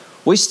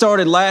We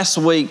started last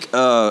week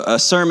a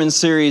sermon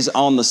series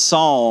on the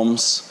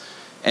Psalms,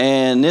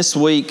 and this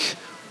week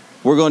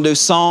we're going to do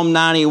Psalm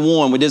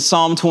 91. We did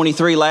Psalm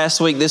 23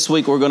 last week. This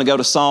week we're going to go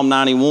to Psalm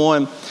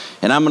 91,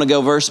 and I'm going to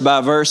go verse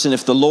by verse, and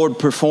if the Lord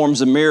performs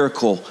a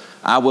miracle,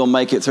 I will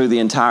make it through the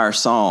entire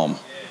Psalm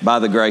by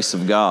the grace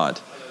of God.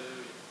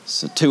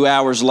 So 2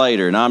 hours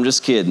later, no, I'm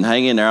just kidding.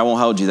 Hang in there. I won't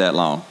hold you that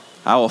long.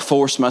 I will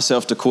force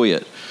myself to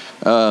quit.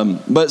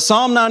 But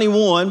Psalm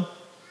 91,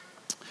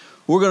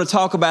 we're going to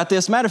talk about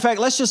this. Matter of fact,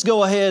 let's just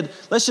go ahead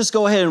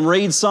and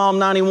read Psalm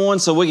 91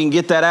 so we can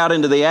get that out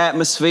into the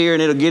atmosphere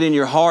and it'll get in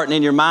your heart and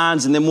in your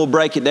minds, and then we'll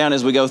break it down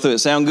as we go through it.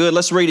 Sound good?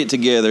 Let's read it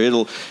together.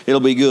 It'll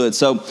be good.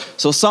 So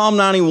Psalm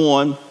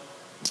 91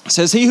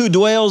 says, "He who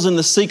dwells in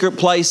the secret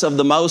place of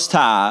the Most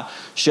High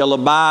shall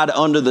abide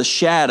under the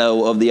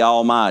shadow of the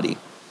Almighty.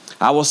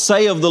 I will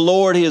say of the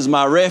Lord, He is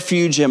my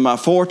refuge and my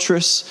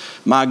fortress,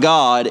 my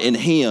God, in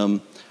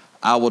Him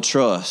I will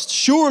trust.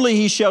 Surely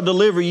He shall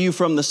deliver you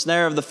from the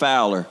snare of the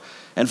fowler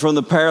and from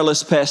the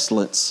perilous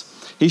pestilence.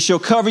 He shall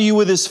cover you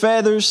with His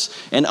feathers,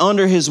 and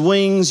under His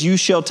wings you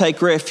shall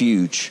take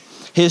refuge.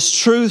 His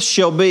truth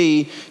shall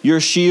be your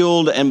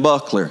shield and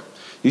buckler.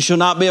 You shall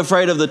not be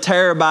afraid of the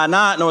terror by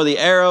night, nor the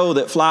arrow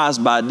that flies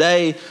by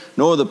day,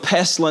 nor the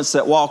pestilence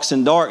that walks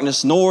in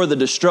darkness, nor the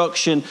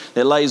destruction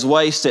that lays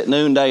waste at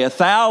noonday.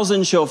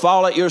 1,000 shall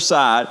fall at your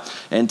side,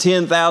 and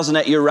 10,000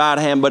 at your right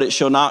hand, but it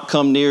shall not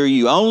come near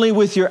you. Only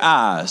with your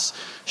eyes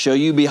shall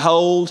you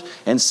behold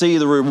and see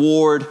the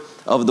reward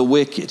of the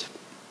wicked."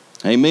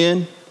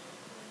 Amen.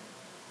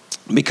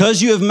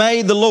 "Because you have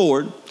made the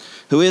Lord,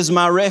 who is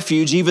my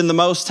refuge, even the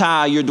Most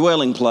High, your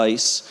dwelling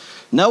place,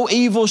 no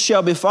evil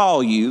shall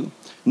befall you,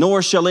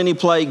 nor shall any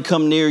plague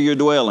come near your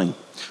dwelling.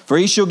 For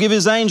He shall give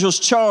His angels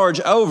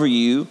charge over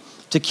you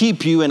to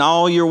keep you in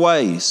all your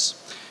ways.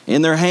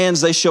 In their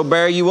hands they shall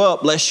bear you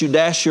up, lest you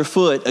dash your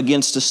foot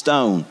against a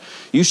stone.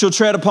 You shall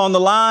tread upon the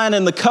lion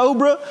and the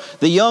cobra,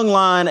 the young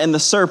lion and the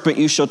serpent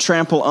you shall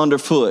trample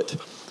underfoot.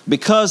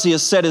 Because He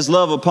has set His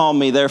love upon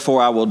me,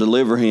 therefore I will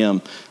deliver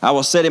Him. I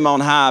will set Him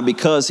on high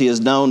because He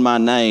has known my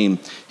name.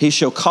 He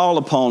shall call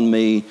upon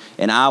me,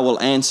 and I will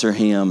answer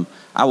him.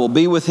 I will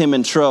be with him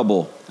in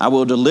trouble. I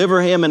will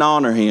deliver him and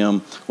honor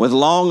him. With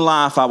long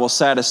life I will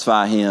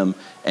satisfy him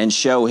and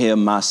show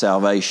him my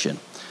salvation."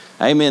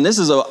 Amen. This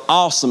is an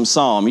awesome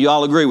psalm. You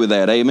all agree with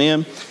that?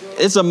 Amen.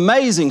 It's an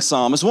amazing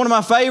psalm. It's one of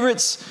my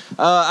favorites.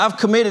 I've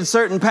committed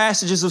certain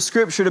passages of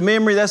Scripture to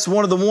memory. That's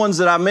one of the ones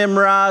that I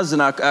memorized,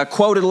 and I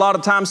quote it a lot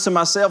of times to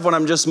myself when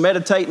I'm just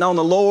meditating on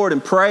the Lord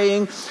and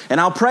praying, and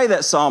I'll pray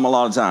that psalm a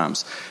lot of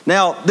times.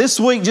 Now, this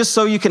week, just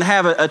so you can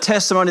have a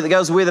testimony that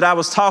goes with it, I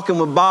was talking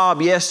with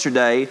Bob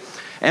yesterday,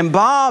 and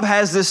Bob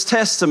has this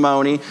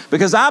testimony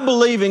because I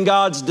believe in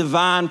God's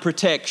divine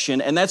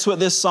protection, and that's what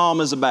this psalm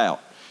is about.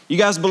 You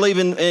guys believe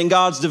in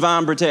God's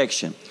divine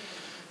protection?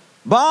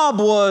 Bob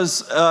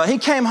he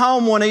came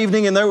home one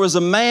evening and there was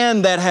a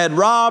man that had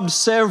robbed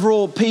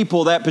several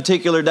people that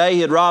particular day. He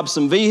had robbed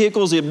some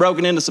vehicles. He had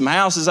broken into some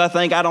houses, I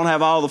think. I don't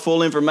have all the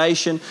full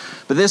information.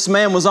 But this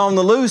man was on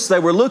the loose. They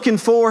were looking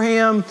for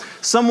him.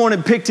 Someone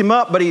had picked him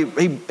up, but he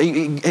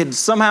had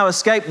somehow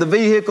escaped the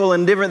vehicle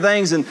and different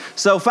things. And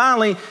so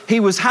finally, he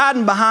was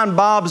hiding behind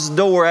Bob's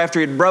door after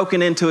he had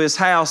broken into his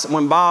house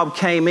when Bob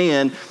came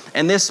in.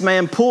 And this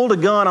man pulled a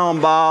gun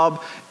on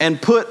Bob and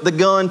put the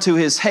gun to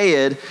his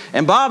head.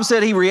 And Bob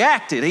said he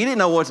reacted. He didn't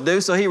know what to do,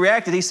 so he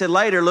reacted. He said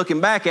later, looking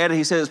back at it,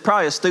 he said, "It's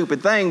probably a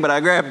stupid thing, but I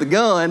grabbed the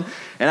gun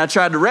and I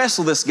tried to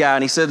wrestle this guy."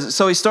 And he said,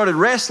 so he started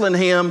wrestling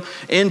him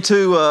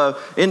into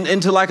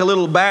like a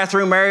little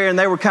bathroom area, and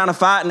they were kind of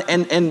fighting.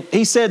 And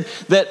he said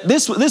that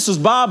this was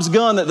Bob's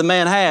gun that the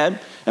man had.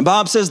 And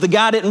Bob says the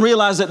guy didn't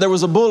realize that there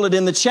was a bullet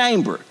in the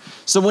chamber.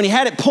 So when he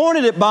had it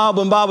pointed at Bob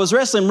when Bob was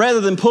wrestling, rather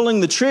than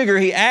pulling the trigger,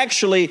 he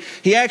actually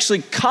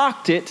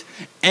cocked it,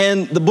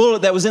 and the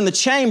bullet that was in the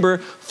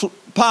chamber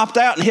popped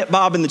out and hit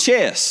Bob in the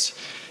chest.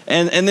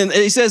 And then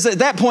he says at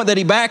that point that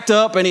he backed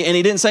up and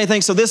he didn't say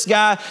anything. So this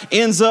guy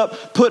ends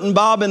up putting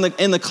Bob in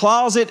the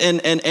closet,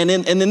 and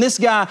then this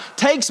guy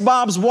takes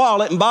Bob's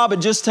wallet, and Bob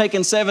had just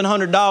taken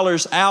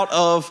 $700 out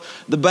of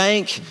the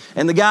bank,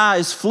 and the guy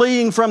is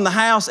fleeing from the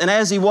house. And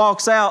as he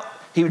walks out,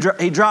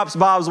 he drops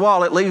Bob's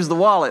wallet, leaves the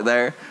wallet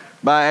there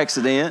by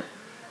accident,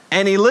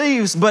 and he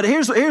leaves. But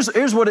here's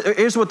what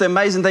the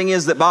amazing thing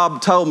is that Bob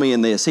told me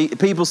in this.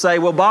 People say,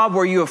 "Well, Bob,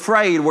 were you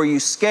afraid? Were you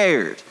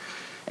scared?"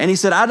 And he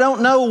said, "I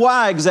don't know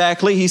why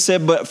exactly." He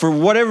said, "But for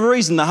whatever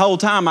reason, the whole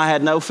time I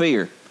had no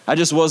fear. I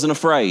just wasn't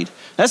afraid."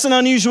 That's an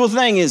unusual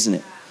thing, isn't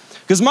it?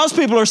 Because most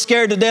people are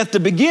scared to death to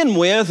begin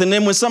with, and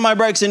then when somebody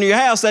breaks into your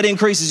house, that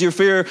increases your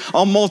fear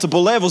on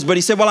multiple levels. But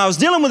he said, "Well, I was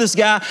dealing with this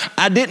guy,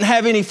 I didn't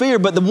have any fear."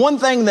 But the one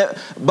thing that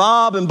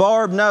Bob and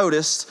Barb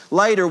noticed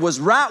later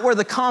was right where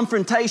the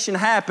confrontation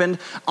happened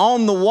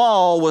on the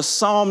wall was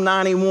Psalm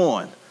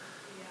 91.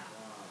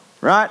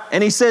 Right?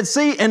 And he said,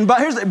 see, and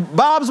here's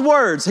Bob's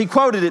words. He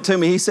quoted it to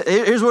me. He said,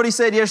 here's what he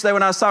said yesterday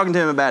when I was talking to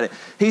him about it.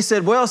 He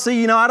said, "Well, see,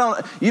 you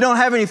don't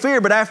have any fear,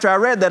 but after I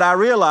read that, I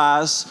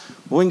realized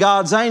when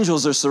God's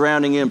angels are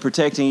surrounding you and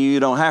protecting you, you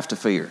don't have to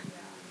fear."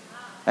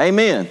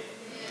 Amen.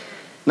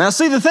 Now,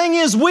 see, the thing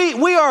is,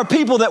 we are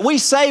people that we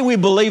say we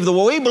believe the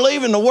word. We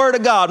believe in the Word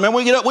of God. Man,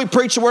 we get up, we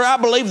preach the Word. I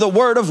believe the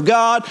Word of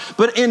God.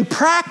 But in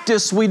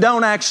practice, we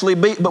don't actually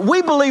but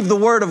we believe the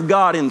Word of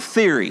God in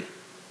theory.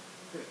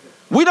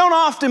 We don't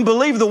often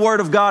believe the Word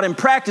of God in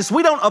practice.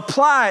 We don't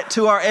apply it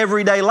to our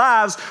everyday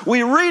lives.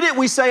 We read it,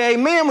 we say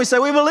amen, we say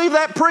we believe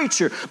that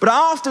preacher. But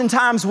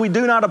oftentimes we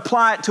do not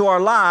apply it to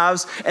our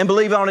lives and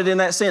believe on it in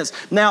that sense.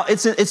 Now,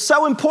 it's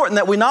so important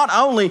that we not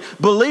only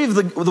believe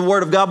the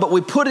Word of God, but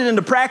we put it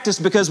into practice,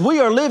 because we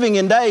are living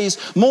in days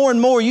more and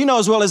more, you know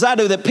as well as I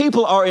do, that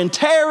people are in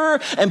terror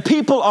and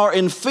people are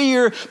in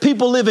fear.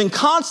 People live in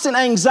constant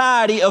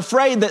anxiety,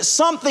 afraid that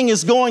something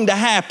is going to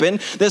happen,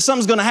 that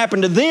something's going to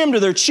happen to them, to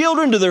their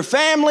children, to their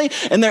family.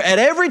 And they're at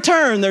every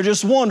turn, they're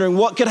just wondering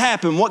what could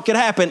happen,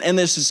 and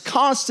there's this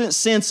constant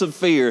sense of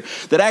fear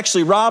that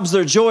actually robs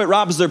their joy, it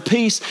robs their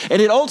peace,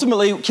 and it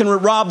ultimately can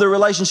rob their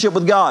relationship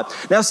with God.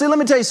 Now, see, let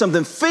me tell you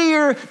something.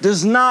 Fear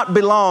does not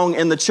belong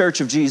in the church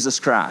of Jesus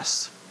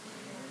Christ.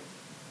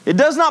 It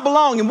does not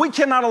belong, and we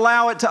cannot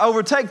allow it to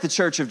overtake the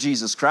church of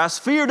Jesus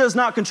Christ. Fear does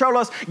not control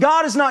us.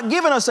 God has not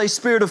given us a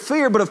spirit of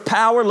fear, but of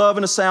power, love,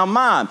 and a sound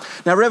mind.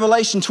 Now,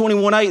 Revelation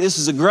 21:8, this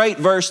is a great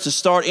verse to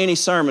start any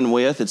sermon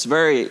with. It's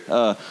very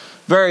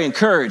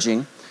encouraging.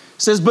 It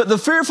says, "But the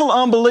fearful,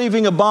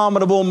 unbelieving,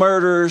 abominable,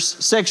 murderers,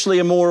 sexually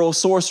immoral,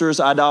 sorcerers,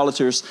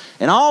 idolaters,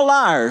 and all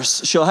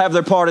liars shall have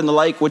their part in the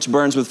lake which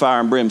burns with fire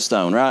and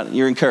brimstone." Right?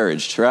 You're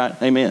encouraged, right?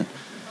 Amen.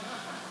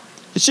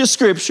 It's just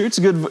scripture. It's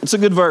a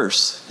good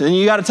verse. And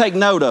you got to take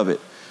note of it.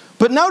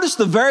 But notice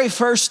the very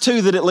first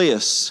two that it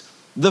lists,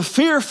 the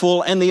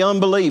fearful and the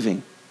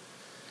unbelieving.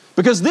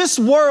 Because this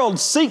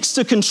world seeks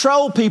to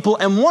control people,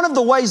 and one of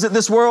the ways that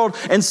this world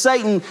and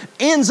Satan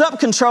ends up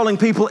controlling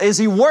people is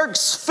he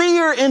works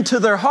fear into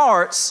their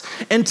hearts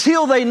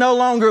until they no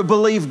longer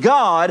believe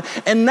God.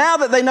 And now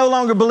that they no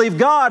longer believe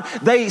God,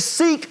 they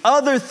seek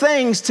other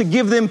things to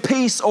give them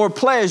peace or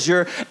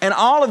pleasure, and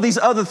all of these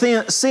other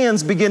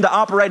sins begin to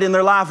operate in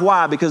their life.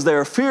 Why? Because they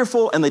are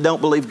fearful and they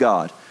don't believe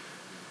God.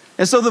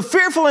 And so the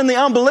fearful and the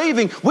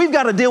unbelieving, we've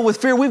got to deal with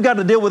fear. We've got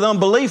to deal with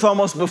unbelief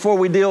almost before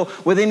we deal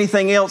with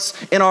anything else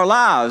in our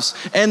lives.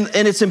 And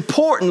it's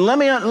important. Let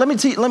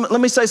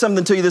me say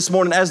something to you this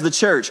morning as the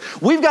church.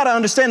 We've got to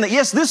understand that,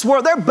 yes, this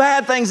world, there are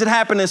bad things that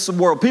happen in this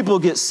world. People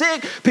get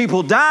sick.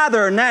 People die.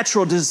 There are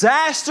natural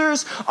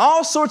disasters.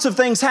 All sorts of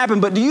things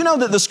happen. But do you know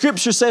that the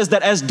scripture says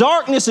that as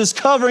darkness is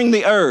covering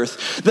the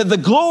earth, that the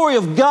glory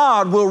of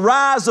God will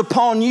rise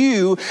upon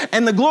you,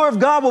 and the glory of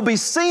God will be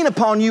seen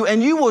upon you,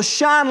 and you will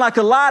shine like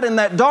a light in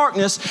that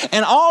darkness,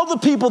 and all the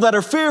people that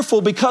are fearful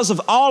because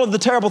of all of the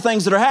terrible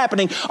things that are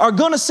happening are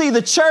going to see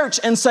the church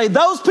and say,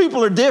 those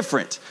people are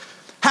different.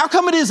 How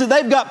come it is that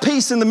they've got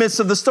peace in the midst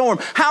of the storm?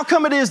 How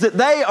come it is that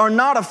they are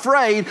not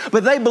afraid,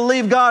 but they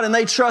believe God and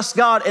they trust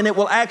God, and it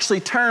will actually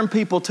turn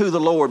people to the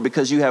Lord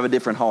because you have a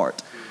different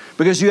heart,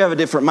 because you have a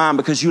different mind,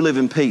 because you live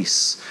in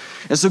peace.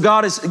 And so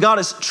God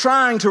is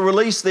trying to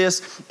release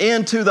this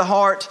into the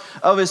heart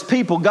of His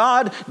people.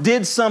 God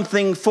did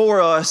something for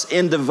us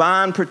in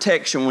divine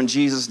protection when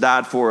Jesus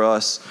died for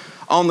us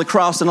on the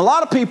cross. And a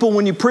lot of people,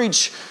 when you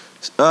preach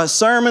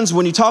sermons,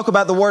 when you talk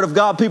about the Word of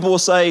God, people will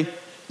say,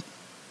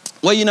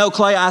 well, you know,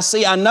 Clay,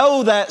 I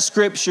know that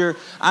scripture,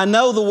 I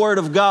know the Word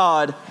of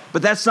God,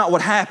 but that's not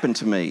what happened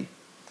to me.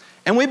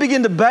 And we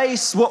begin to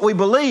base what we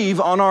believe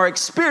on our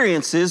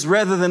experiences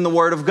rather than the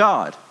Word of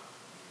God.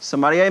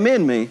 Somebody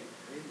amen me.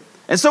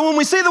 And so when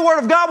we see the Word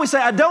of God, we say,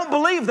 I don't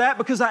believe that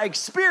because I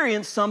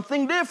experienced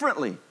something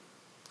differently.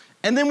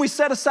 And then we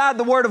set aside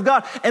the Word of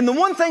God. And the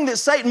one thing that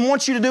Satan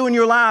wants you to do in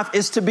your life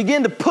is to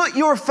begin to put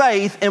your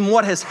faith in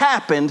what has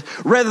happened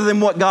rather than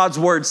what God's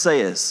Word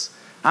says.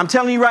 I'm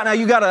telling you right now,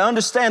 you got to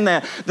understand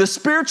that. The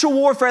spiritual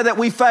warfare that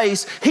we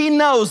face, He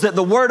knows that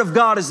the Word of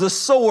God is the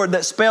sword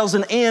that spells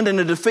an end and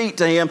a defeat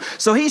to Him.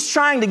 So He's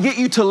trying to get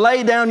you to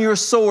lay down your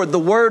sword, the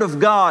Word of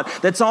God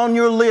that's on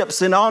your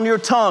lips and on your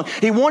tongue.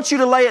 He wants you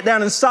to lay it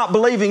down and stop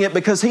believing it,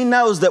 because He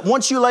knows that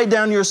once you lay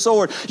down your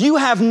sword, you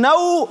have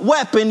no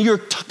weapon. You're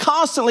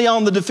constantly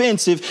on the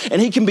defensive, and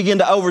He can begin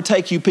to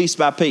overtake you piece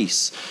by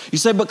piece. You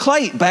say, but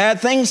Clay, bad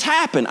things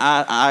happen.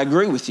 I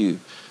agree with you.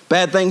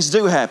 Bad things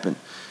do happen.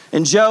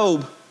 In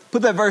Job,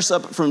 put that verse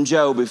up from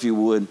Job if you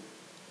would.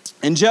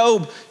 In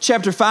Job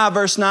chapter 5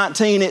 verse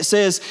 19 it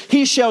says,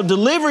 He shall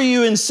deliver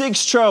you in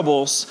 6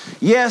 troubles,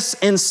 yes,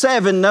 in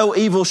 7 no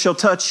evil shall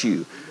touch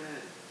you. Amen.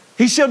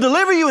 He shall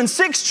deliver you in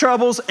 6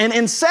 troubles, and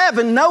in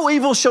 7 no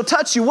evil shall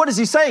touch you. What is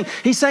He saying?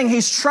 He's saying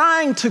He's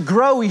trying to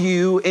grow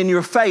you in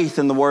your faith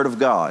in the Word of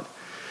God.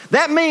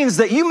 That means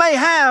that you may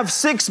have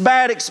 6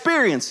 bad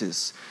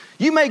experiences.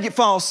 You may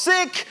fall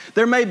sick,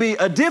 there may be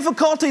a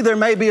difficulty, there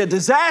may be a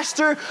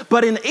disaster,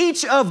 but in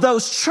each of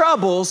those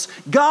troubles,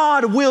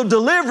 God will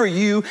deliver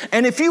you.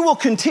 And if you will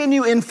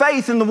continue in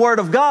faith in the Word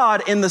of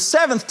God, in the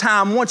 7th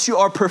time, once you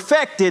are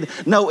perfected,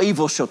 no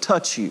evil shall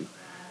touch you.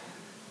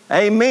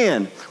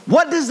 Amen.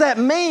 What does that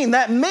mean?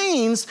 That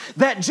means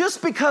that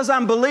just because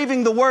I'm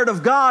believing the Word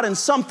of God and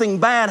something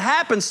bad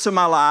happens to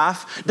my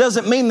life,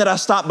 doesn't mean that I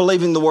stop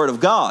believing the Word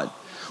of God.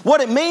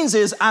 What it means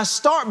is I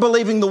start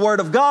believing the Word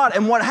of God,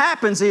 and what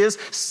happens is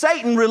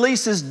Satan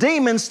releases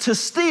demons to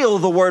steal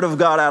the Word of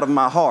God out of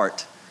my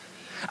heart.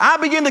 I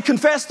begin to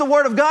confess the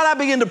Word of God. I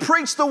begin to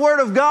preach the Word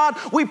of God.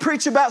 We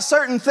preach about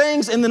certain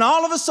things, and then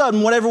all of a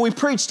sudden, whatever we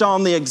preached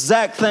on, the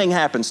exact thing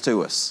happens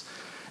to us.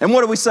 And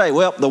what do we say?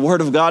 Well, the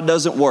Word of God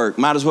doesn't work.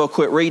 Might as well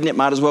quit reading it.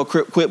 Might as well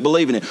quit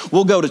believing it.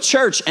 We'll go to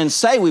church and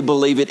say we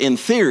believe it in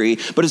theory,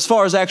 but as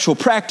far as actual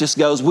practice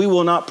goes, we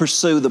will not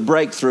pursue the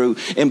breakthrough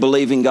in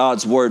believing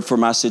God's Word for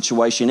my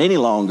situation any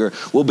longer.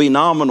 We'll be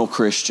nominal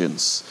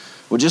Christians.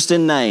 Well, just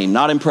in name,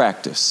 not in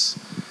practice.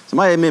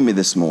 Somebody amen me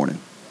this morning.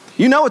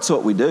 You know it's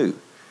what we do.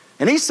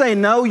 And he's saying,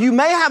 no, you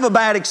may have a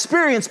bad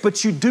experience,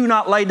 but you do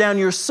not lay down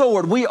your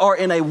sword. We are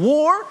in a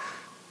war.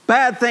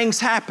 Bad things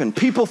happen.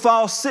 People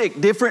fall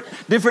sick. Different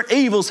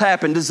evils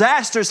happen.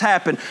 Disasters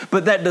happen.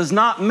 But that does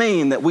not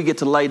mean that we get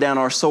to lay down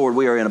our sword.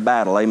 We are in a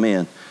battle.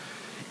 Amen.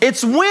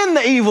 It's when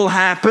the evil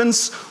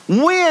happens,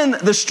 when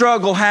the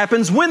struggle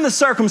happens, when the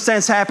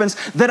circumstance happens,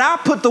 that I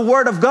put the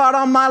Word of God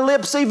on my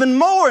lips even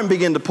more and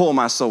begin to pull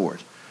my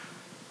sword.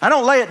 I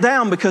don't lay it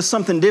down because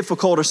something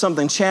difficult or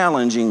something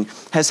challenging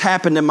has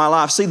happened in my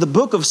life. See, the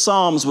book of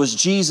Psalms was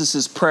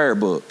Jesus' prayer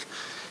book.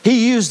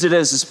 He used it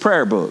as his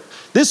prayer book.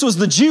 This was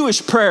the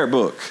Jewish prayer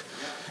book.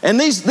 And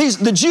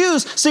the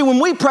Jews, see, when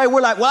we pray,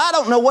 we're like, well, I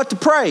don't know what to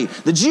pray.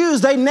 The Jews,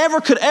 they never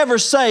could ever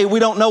say we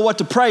don't know what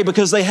to pray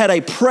because they had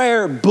a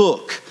prayer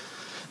book.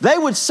 They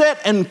would sit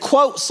and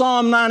quote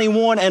Psalm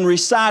 91 and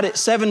recite it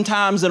 7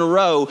 times in a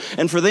row.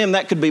 And for them,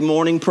 that could be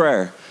morning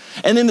prayer.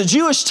 And in the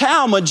Jewish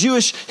Talmud,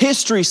 Jewish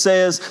history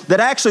says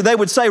that actually they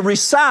would say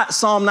recite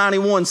Psalm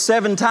 91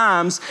 7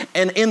 times.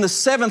 And in the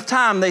 7th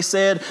time, they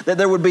said that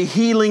there would be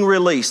healing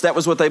release. That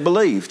was what they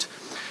believed.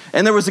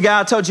 And there was a guy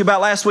I told you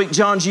about last week,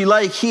 John G.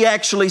 Lake. He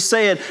actually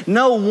said,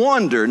 no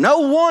wonder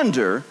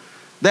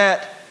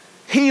that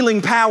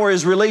healing power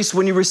is released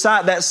when you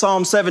recite that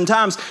Psalm 7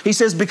 times. He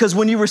says, because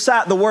when you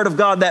recite the Word of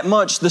God that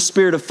much, the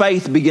spirit of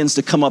faith begins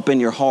to come up in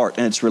your heart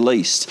and it's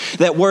released.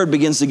 That Word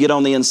begins to get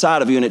on the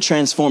inside of you and it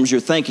transforms your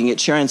thinking. It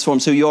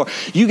transforms who you are.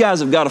 You guys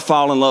have got to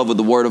fall in love with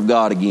the Word of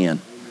God again.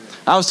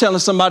 I was telling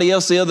somebody the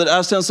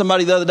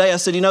other day, I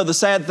said, you know, the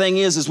sad thing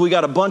is we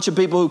got a bunch of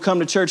people who come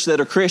to church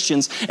that are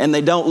Christians and they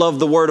don't love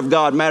the Word of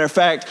God. Matter of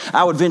fact,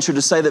 I would venture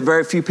to say that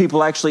very few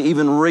people actually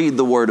even read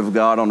the Word of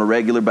God on a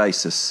regular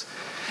basis.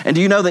 And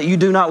do you know that you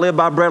do not live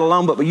by bread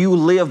alone, but you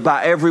live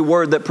by every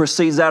word that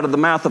proceeds out of the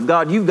mouth of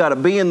God? You've got to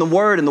be in the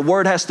Word and the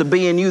Word has to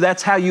be in you.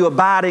 That's how you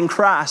abide in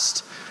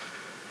Christ.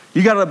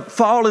 You got to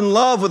fall in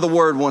love with the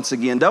Word once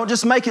again. Don't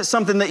just make it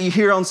something that you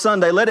hear on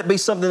Sunday. Let it be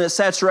something that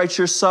saturates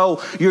your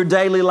soul, your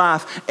daily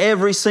life,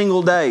 every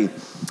single day.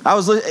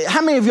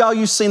 How many of y'all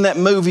you've seen that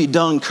movie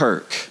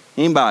Dunkirk?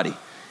 Anybody?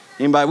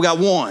 We got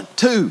 1,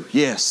 2,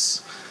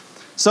 yes.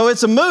 So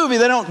it's a movie.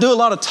 They don't do a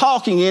lot of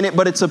talking in it,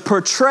 but it's a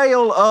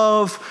portrayal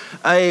of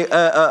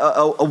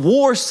a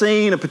war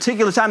scene, a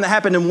particular time that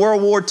happened in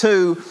World War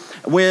II,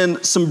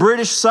 when some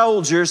British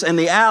soldiers and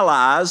the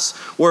Allies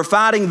were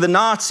fighting the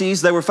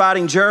Nazis. They were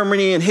fighting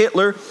Germany and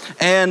Hitler,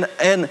 and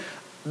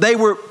they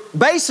were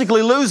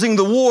basically losing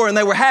the war, and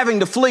they were having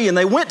to flee. And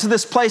they went to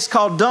this place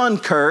called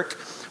Dunkirk,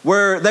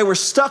 where they were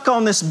stuck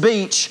on this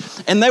beach,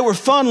 and they were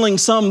funneling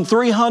some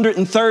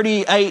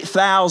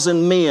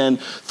 338,000 men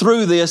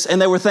through this,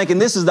 and they were thinking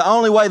this is the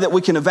only way that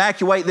we can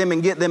evacuate them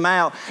and get them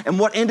out. And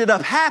what ended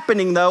up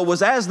happening, though,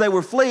 was as they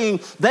were fleeing,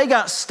 they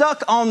got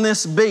stuck on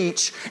this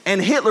beach,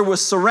 and Hitler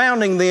was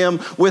surrounding them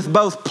with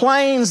both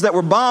planes that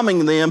were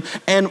bombing them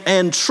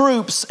and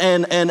troops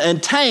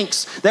and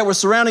tanks that were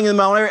surrounding them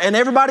all there. And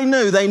everybody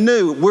they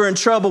knew we're in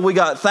trouble. We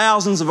got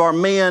thousands of our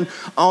men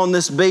on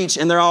this beach,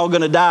 and they're all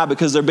going to die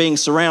because they're being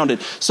surrounded.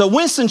 So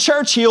Winston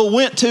Churchill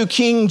went to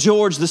King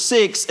George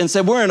VI and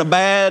said, we're in a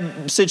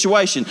bad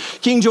situation.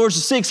 King George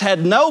VI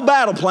had no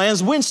battle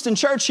plans. Winston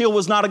Churchill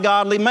was not a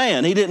godly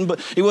man.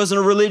 He wasn't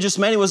a religious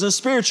man. He wasn't a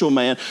spiritual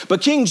man.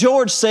 But King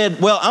George said,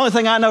 well, the only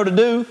thing I know to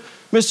do,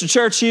 Mr.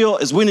 Churchill,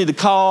 is we need to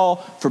call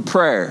for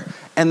prayer.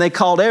 And they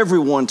called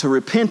everyone to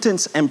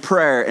repentance and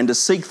prayer and to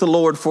seek the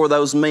Lord for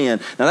those men.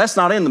 Now, that's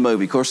not in the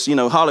movie. Of course,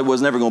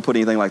 Hollywood's never going to put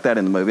anything like that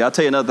in the movie. I'll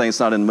tell you another thing that's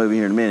not in the movie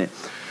here in a minute.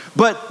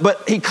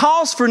 But he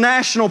calls for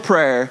national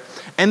prayer,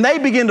 and they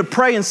begin to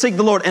pray and seek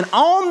the Lord. And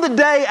on the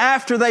day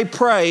after they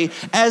pray,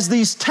 as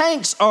these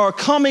tanks are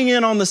coming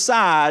in on the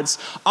sides,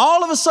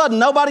 all of a sudden,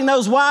 nobody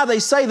knows why, they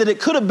say that it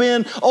could have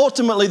been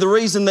ultimately the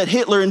reason that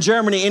Hitler and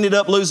Germany ended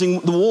up losing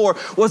the war,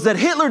 was that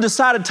Hitler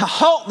decided to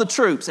halt the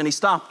troops, and he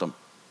stopped them.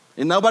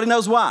 And nobody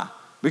knows why,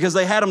 because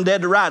they had them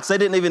dead to rights. They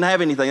didn't even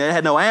have anything. They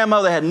had no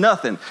ammo. They had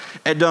nothing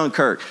at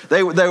Dunkirk.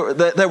 They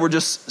were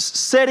just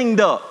setting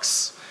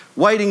ducks,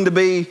 waiting to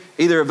be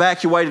either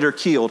evacuated or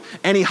killed.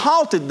 And he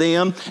halted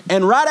them,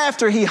 and right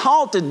after he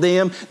halted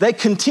them, they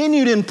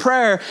continued in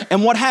prayer,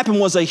 and what happened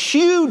was a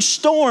huge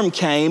storm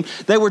came.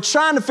 They were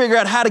trying to figure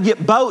out how to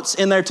get boats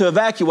in there to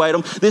evacuate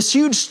them. This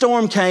huge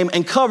storm came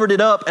and covered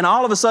it up, and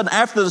all of a sudden,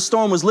 after the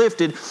storm was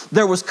lifted,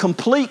 there was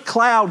complete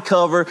cloud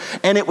cover,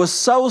 and it was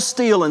so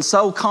still and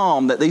so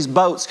calm that these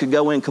boats could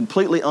go in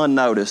completely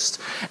unnoticed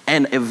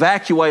and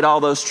evacuate all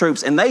those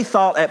troops. And they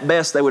thought at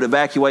best they would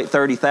evacuate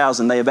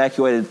 30,000. They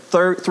evacuated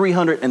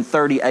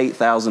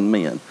 338,000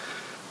 men.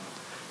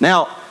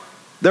 Now,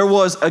 there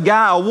was a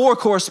guy, a war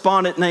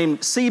correspondent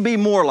named C.B.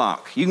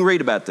 Morlock. You can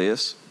read about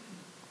this.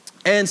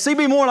 And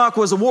C.B. Morlock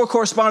was a war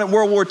correspondent in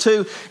World War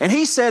II, and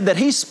he said that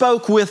he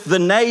spoke with the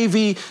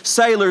Navy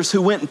sailors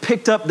who went and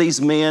picked up these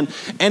men.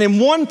 And in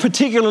one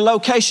particular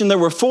location, there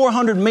were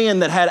 400 men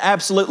that had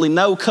absolutely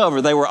no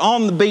cover. They were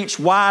on the beach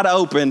wide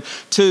open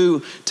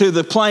to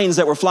the planes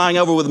that were flying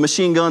over with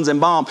machine guns and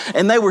bombs.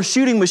 And they were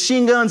shooting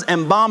machine guns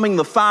and bombing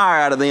the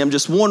fire out of them,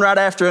 just one right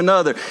after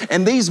another.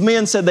 And these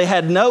men said they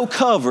had no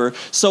cover.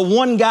 So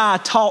one guy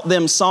taught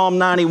them Psalm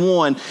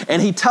 91,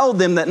 and he told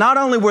them that not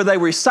only were they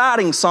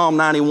reciting Psalm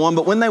 91,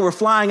 but when they were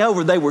flying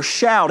over, they were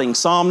shouting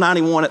Psalm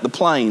 91 at the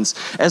planes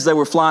as they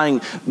were flying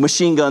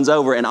machine guns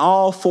over, and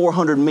all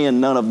 400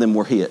 men, none of them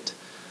were hit.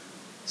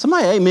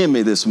 Somebody amen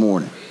me this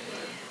morning.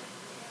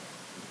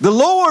 The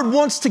Lord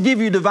wants to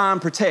give you divine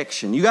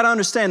protection. You got to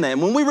understand that.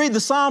 And when we read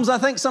the Psalms, I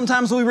think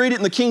sometimes we read it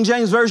in the King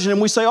James Version and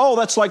we say, oh,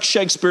 that's like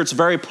Shakespeare, it's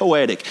very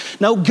poetic.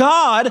 No,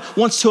 God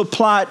wants to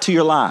apply it to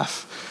your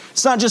life.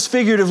 It's not just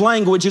figurative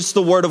language, it's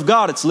the Word of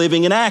God. It's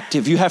living and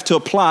active. You have to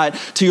apply it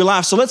to your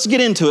life. So let's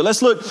get into it.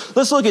 Let's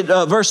look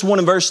at verse 1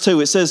 and verse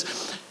 2. It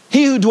says,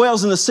 he who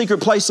dwells in the secret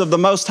place of the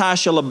Most High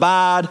shall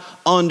abide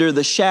under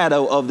the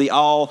shadow of the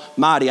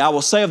Almighty. I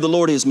will say of the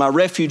Lord, he is my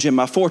refuge and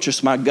my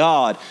fortress, my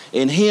God.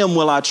 In him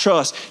will I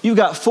trust. You've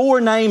got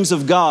 4 names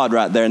of God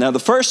right there. Now the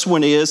first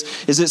one is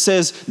it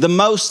says the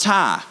Most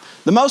High.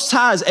 The Most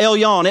High is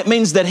Elyon. It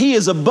means that he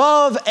is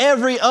above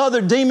every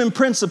other demon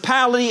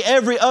principality,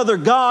 every other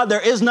god.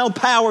 There is no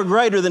power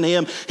greater than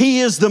him. He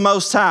is the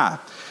Most High.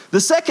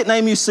 The second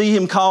name you see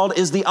him called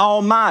is the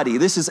Almighty.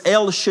 This is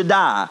El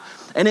Shaddai.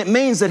 And it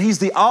means that he's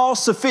the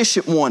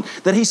all-sufficient one,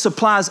 that he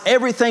supplies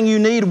everything you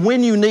need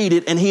when you need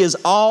it, and he is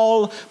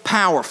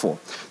all-powerful.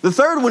 The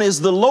third one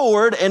is the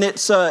Lord, and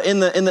it's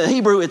in the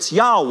Hebrew, it's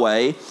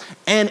Yahweh,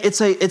 and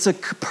it's a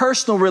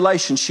personal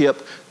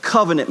relationship,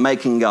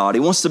 covenant-making God.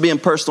 He wants to be in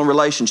personal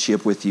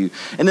relationship with you.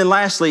 And then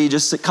lastly, he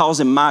just calls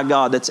him my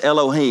God. That's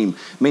Elohim.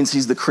 It means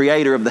he's the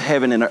creator of the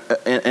heaven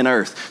and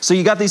earth. So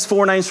you got these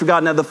 4 names for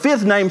God. Now the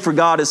 5th name for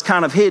God is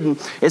kind of hidden.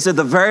 It's at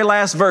the very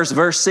last verse,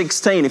 verse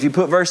 16. If you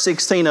put verse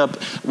 16 up,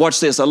 watch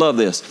this. I love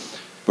this.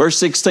 Verse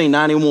 16,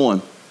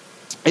 91.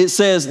 It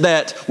says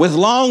that with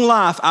long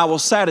life I will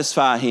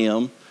satisfy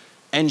him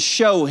and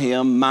show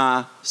him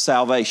my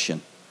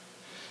salvation.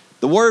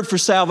 The word for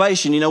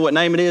salvation, you know what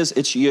name it is?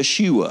 It's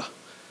Yeshua.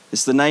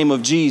 It's the name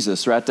of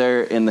Jesus right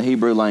there in the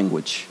Hebrew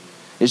language.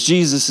 It's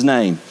Jesus'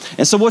 name.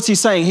 And so what's he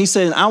saying? He's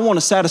saying, I want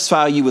to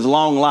satisfy you with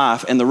long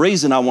life. And the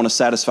reason I want to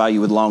satisfy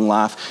you with long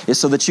life is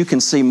so that you can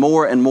see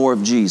more and more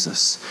of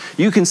Jesus.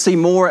 You can see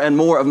more and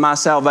more of my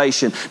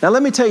salvation. Now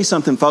let me tell you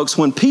something, folks.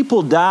 When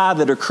people die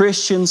that are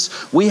Christians,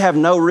 we have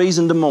no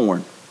reason to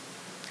mourn.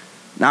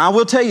 Now, I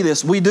will tell you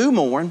this, we do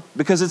mourn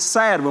because it's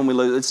sad when we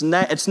lose.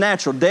 It's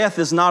natural. Death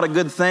is not a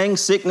good thing.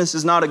 Sickness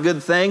is not a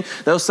good thing.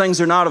 Those things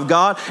are not of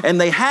God,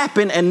 and they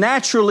happen, and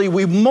naturally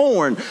we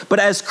mourn. But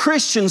as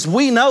Christians,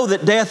 we know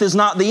that death is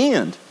not the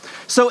end.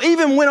 So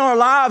even when our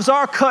lives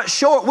are cut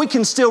short, we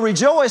can still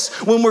rejoice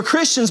when we're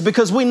Christians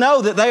because we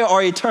know that they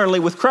are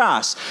eternally with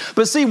Christ.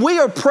 But see, we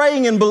are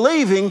praying and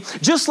believing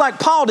just like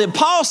Paul did.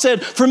 Paul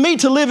said, for me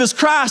to live is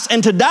Christ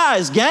and to die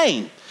is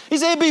gain. He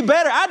said, it'd be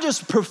better. I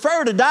just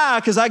prefer to die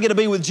because I get to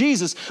be with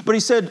Jesus. But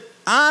he said,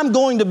 I'm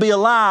going to be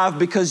alive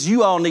because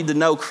you all need to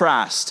know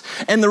Christ.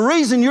 And the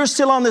reason you're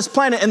still on this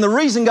planet and the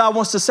reason God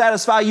wants to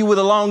satisfy you with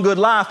a long, good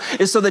life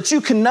is so that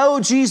you can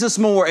know Jesus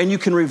more and you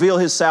can reveal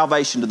his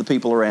salvation to the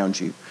people around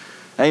you.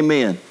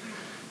 Amen.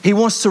 He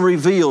wants to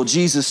reveal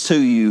Jesus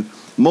to you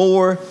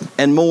more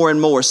and more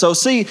and more. So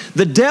see,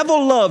 the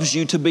devil loves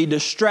you to be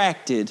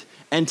distracted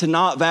and to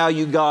not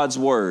value God's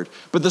word.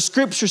 But the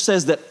scripture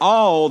says that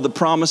all the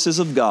promises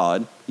of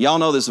God, y'all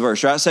know this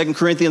verse, right? 2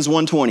 Corinthians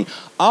 1:20.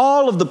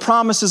 All of the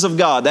promises of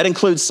God, that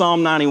includes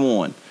Psalm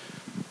 91,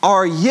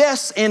 are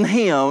yes in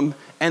him,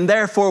 and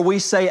therefore we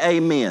say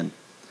amen.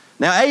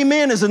 Now,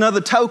 amen is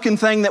another token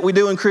thing that we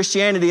do in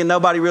Christianity, and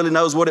nobody really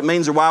knows what it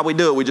means or why we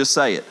do it. We just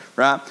say it,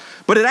 right?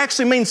 But it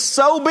actually means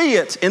so be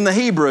it in the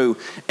Hebrew.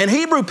 And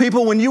Hebrew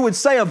people, when you would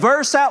say a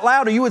verse out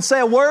loud or you would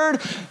say a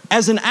word,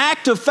 as an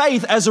act of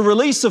faith, as a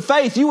release of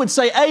faith, you would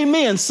say,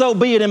 amen, so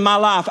be it in my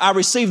life. I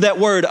receive that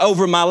word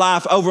over my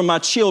life, over my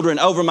children,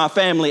 over my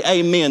family.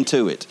 Amen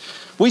to it.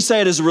 We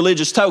say it as a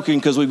religious token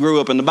because we grew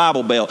up in the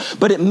Bible Belt,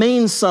 but it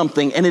means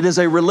something, and it is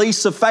a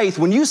release of faith.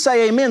 When you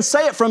say amen,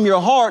 say it from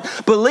your heart,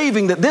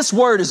 believing that this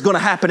word is going to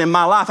happen in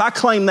my life. I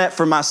claim that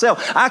for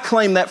myself. I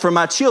claim that for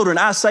my children.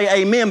 I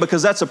say amen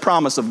because that's a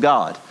promise of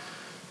God.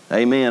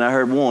 Amen. I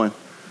heard one.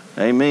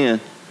 Amen.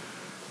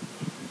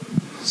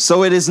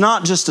 So it is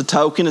not just a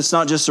token, it's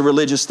not just a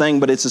religious thing,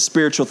 but it's a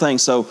spiritual thing.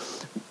 So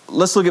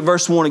let's look at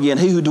verse 1 again.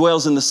 He who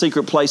dwells in the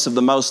secret place of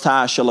the Most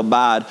High shall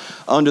abide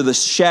under the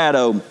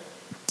shadow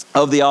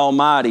of the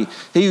Almighty.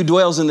 He who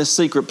dwells in this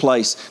secret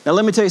place. Now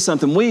let me tell you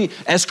something. We,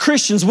 as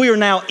Christians, we are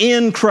now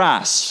in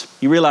Christ.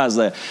 You realize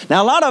that?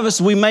 Now a lot of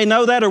us, we may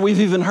know that or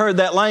we've even heard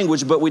that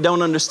language, but we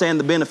don't understand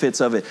the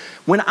benefits of it.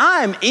 When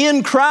I am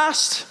in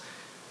Christ,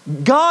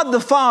 God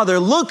the Father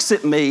looks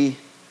at me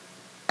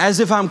as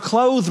if I'm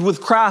clothed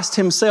with Christ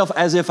Himself,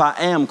 as if I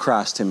am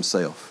Christ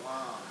Himself.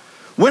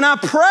 Wow. When I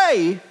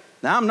pray,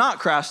 now I'm not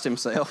Christ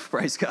Himself,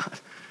 praise God.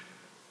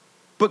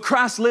 But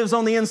Christ lives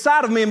on the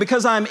inside of me, and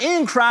because I'm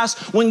in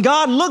Christ, when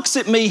God looks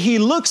at me, He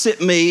looks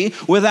at me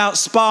without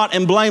spot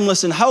and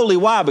blameless and holy.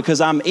 Why?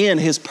 Because I'm in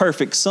His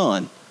perfect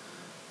Son.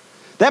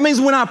 That means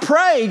when I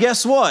pray,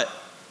 guess what?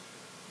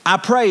 I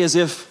pray as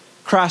if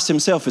Christ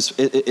Himself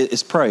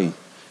is praying.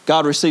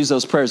 God receives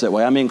those prayers that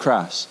way. I'm in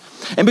Christ.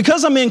 And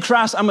because I'm in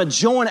Christ, I'm a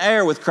joint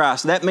heir with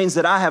Christ. That means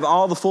that I have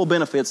all the full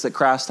benefits that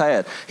Christ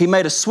had. He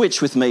made a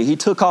switch with me. He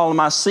took all of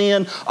my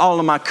sin, all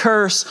of my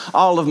curse,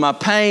 all of my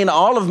pain,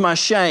 all of my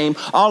shame,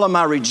 all of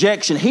my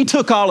rejection. He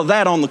took all of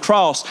that on the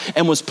cross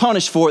and was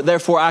punished for it.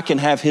 Therefore, I can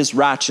have His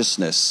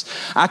righteousness.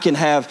 I can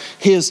have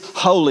His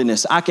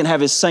holiness. I can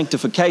have His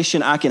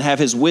sanctification. I can have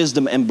His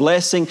wisdom and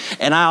blessing.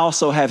 And I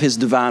also have His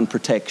divine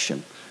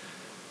protection.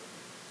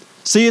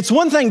 See, it's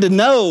one thing to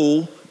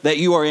know that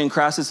you are in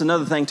Christ. It's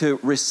another thing to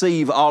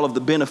receive all of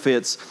the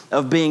benefits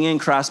of being in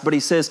Christ. But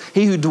He says,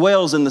 he who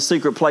dwells in the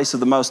secret place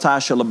of the Most High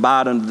shall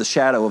abide under the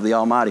shadow of the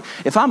Almighty.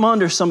 If I'm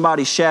under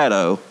somebody's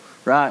shadow,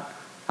 right,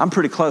 I'm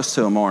pretty close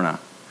to Him, aren't I?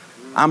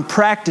 I'm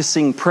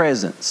practicing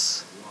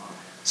presence.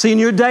 See, in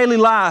your daily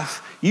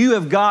life, you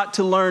have got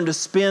to learn to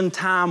spend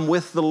time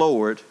with the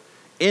Lord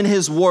in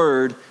His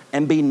Word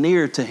and be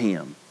near to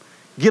Him.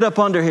 Get up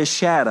under His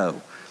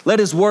shadow. Let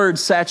His word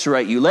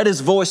saturate you. Let His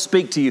voice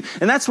speak to you.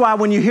 And that's why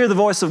when you hear the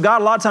voice of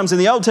God, a lot of times in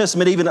the Old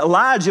Testament, even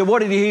Elijah,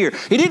 what did he hear?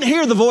 He didn't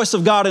hear the voice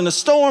of God in a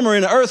storm or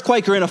in an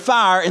earthquake or in a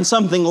fire in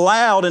something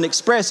loud and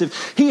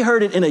expressive. He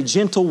heard it in a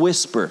gentle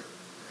whisper.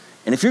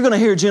 And if you're going to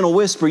hear a gentle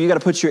whisper, you got to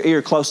put your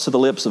ear close to the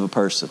lips of a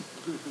person.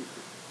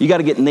 You got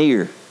to get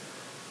near.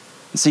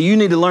 So you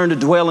need to learn to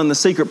dwell in the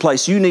secret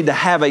place. You need to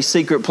have a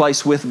secret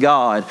place with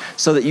God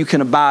so that you can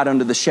abide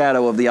under the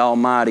shadow of the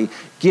Almighty.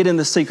 Get in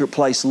the secret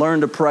place.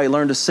 Learn to pray.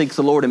 Learn to seek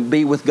the Lord and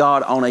be with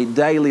God on a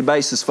daily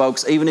basis,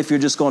 folks, even if you're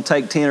just going to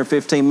take 10 or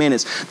 15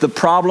 minutes. The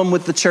problem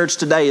with the church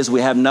today is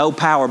we have no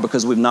power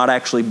because we've not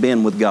actually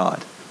been with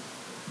God.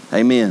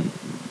 Amen.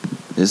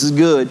 This is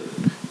good.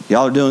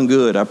 Y'all are doing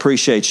good. I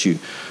appreciate you.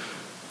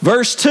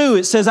 Verse 2,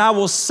 it says, I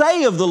will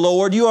say of the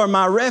Lord, you are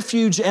my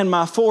refuge and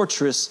my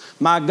fortress,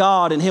 my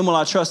God, in Him will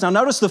I trust. Now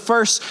notice the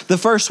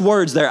first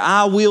words there,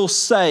 I will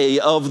say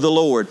of the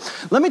Lord.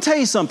 Let me tell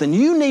you something.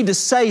 You need to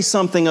say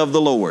something of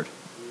the Lord.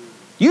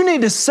 You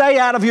need to say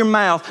out of your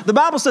mouth. The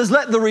Bible says,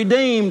 let the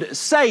redeemed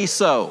say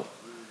so.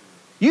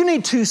 You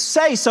need to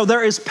say so.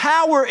 There is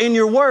power in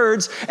your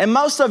words, and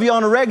most of you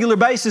on a regular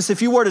basis,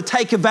 if you were to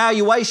take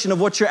evaluation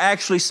of what you're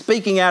actually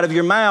speaking out of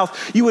your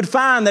mouth, you would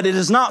find that it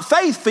is not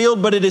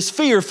faith-filled, but it is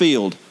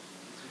fear-filled.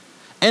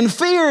 And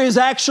fear is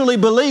actually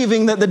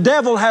believing that the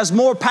devil has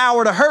more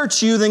power to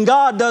hurt you than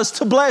God does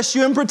to bless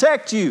you and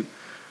protect you.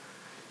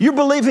 You're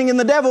believing in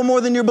the devil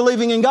more than you're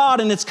believing in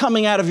God, and it's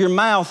coming out of your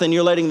mouth, and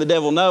you're letting the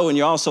devil know, and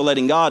you're also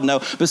letting God know.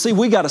 But see,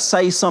 we got to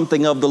say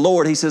something of the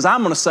Lord. He says,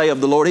 I'm going to say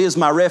of the Lord, He is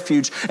my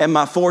refuge and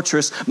my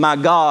fortress, my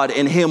God,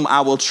 in Him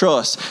I will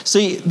trust.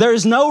 See,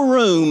 there's no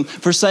room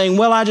for saying,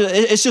 well,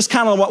 it's just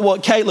kind of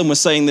what Caitlin was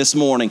saying this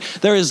morning.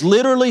 There is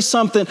literally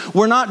something,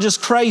 we're not just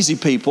crazy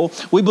people.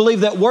 We believe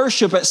that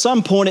worship at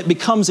some point, it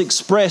becomes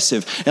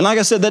expressive. And like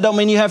I said, that don't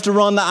mean you have to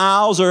run the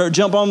aisles or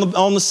jump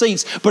on the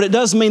seats, but it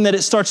does mean that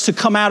it starts to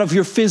come out of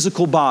your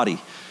physical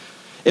body.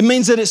 It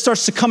means that it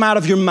starts to come out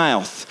of your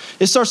mouth.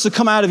 It starts to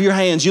come out of your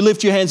hands. You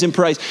lift your hands in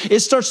praise.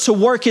 It starts to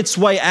work its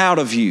way out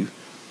of you.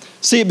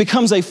 See, it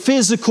becomes a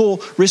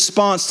physical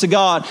response to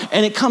God,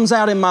 and it comes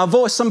out in my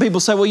voice. Some people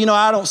say, well,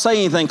 I don't say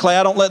anything, Clay.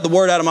 I don't let the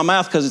word out of my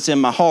mouth because it's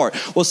in my heart.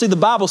 Well, see, the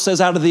Bible says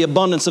out of the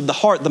abundance of the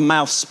heart, the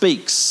mouth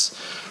speaks.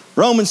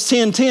 Romans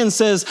 10:10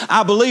 says,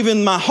 I believe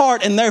in my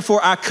heart, and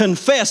therefore I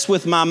confess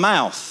with my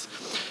mouth.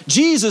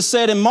 Jesus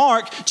said in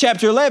Mark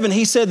chapter 11,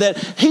 He said that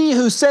he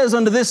who says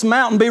unto this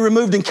mountain, be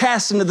removed and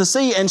cast into the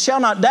sea, and shall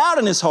not doubt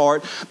in his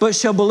heart, but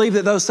shall believe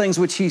that those things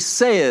which he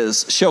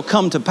says shall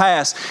come to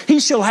pass, he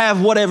shall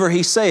have whatever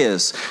he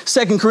says.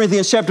 2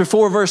 Corinthians chapter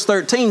 4 verse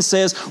 13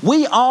 says,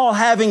 we all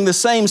having the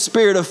same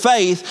spirit of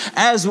faith,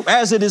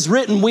 as it is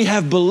written, we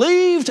have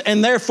believed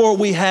and therefore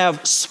we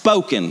have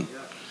spoken.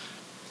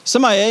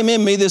 Somebody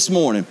amen me this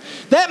morning.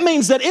 That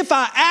means that if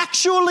I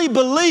actually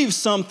believe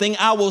something,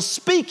 I will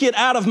speak it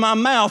out of my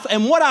mouth,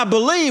 and what I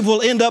believe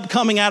will end up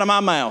coming out of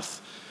my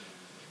mouth.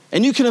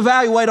 And you can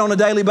evaluate on a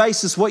daily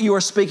basis what you are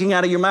speaking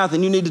out of your mouth,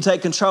 and you need to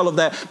take control of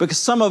that, because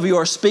some of you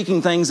are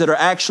speaking things that are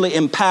actually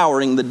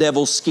empowering the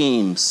devil's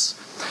schemes.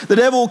 The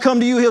devil will come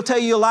to you, he'll tell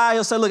you a lie,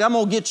 he'll say, look, I'm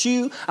going to get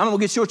you, I'm going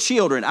to get your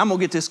children, I'm going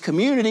to get this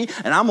community,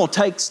 and I'm going to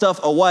take stuff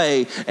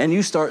away, and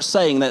you start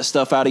saying that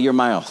stuff out of your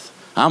mouth.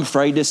 I'm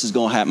afraid this is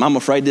going to happen. I'm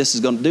afraid this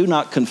is going to. Do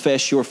not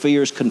confess your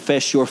fears,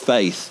 confess your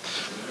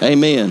faith.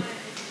 Amen.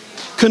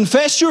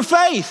 Confess your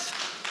faith.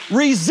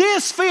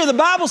 Resist fear. The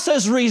Bible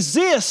says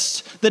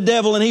resist the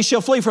devil and he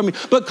shall flee from you.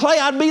 But Clay,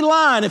 I'd be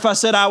lying if I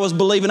said I was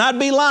believing. I'd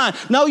be lying.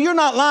 No, you're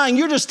not lying.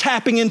 You're just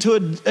tapping into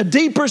a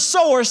deeper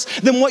source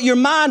than what your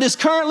mind is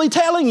currently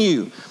telling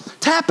you.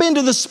 Tap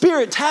into the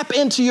Spirit, tap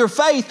into your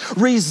faith,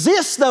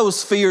 resist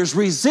those fears,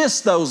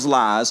 resist those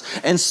lies,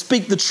 and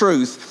speak the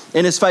truth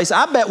in his face.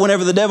 I bet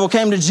whenever the devil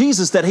came to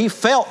Jesus that he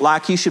felt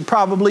like he should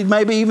probably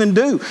maybe even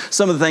do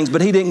some of the things, but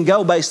he didn't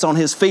go based on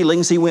his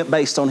feelings. He went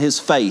based on his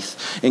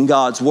faith in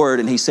God's word,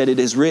 and he said, it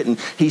is written.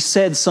 He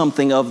said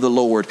something of the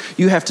Lord.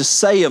 You have to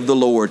say of the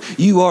Lord,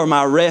 you are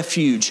my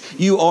refuge.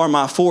 You are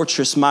my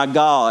fortress, my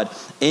God.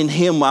 In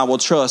him I will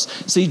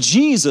trust. See,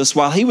 Jesus,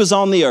 while he was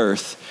on the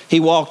earth, he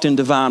walked in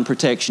divine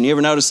protection. You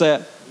ever notice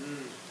that?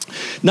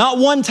 Not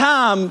one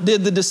time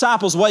did the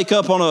disciples wake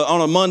up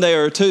on a Monday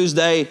or a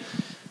Tuesday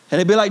and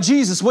they'd be like,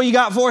 Jesus, what you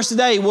got for us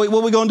today? What are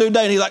we going to do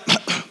today? And he's like,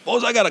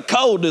 boys, I got a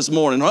cold this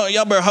morning.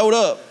 Y'all better hold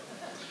up.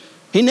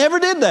 He never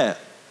did that.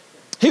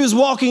 He was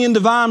walking in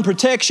divine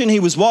protection. He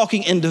was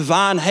walking in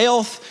divine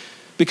health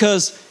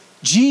because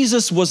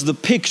Jesus was the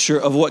picture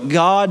of what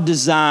God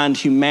designed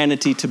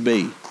humanity to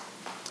be.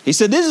 He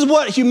said, this is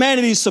what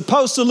humanity is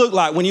supposed to look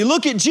like. When you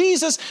look at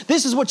Jesus,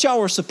 this is what y'all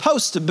were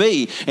supposed to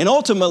be. And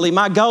ultimately,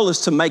 my goal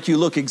is to make you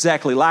look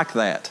exactly like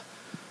that.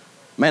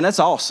 Man, that's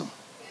awesome.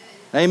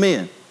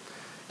 Amen.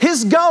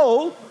 His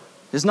goal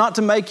is not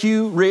to make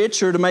you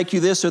rich or to make you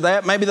this or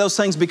that. Maybe those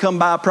things become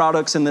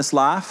byproducts in this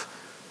life.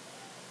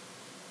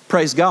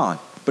 Praise God.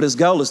 But his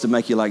goal is to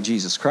make you like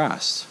Jesus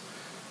Christ.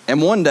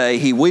 And one day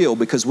he will,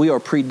 because we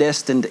are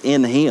predestined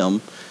in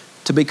him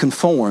to be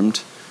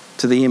conformed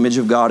to the image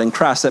of God in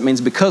Christ. That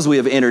means because we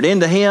have entered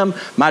into him,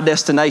 my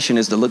destination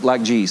is to look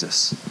like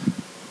Jesus.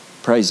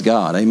 Praise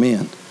God.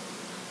 Amen.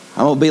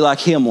 I'm going to be like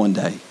him one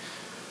day.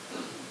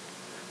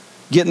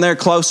 Getting there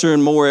closer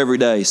and more every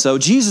day. So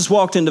Jesus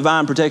walked in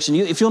divine protection.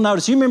 If you'll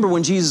notice, you remember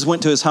when Jesus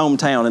went to his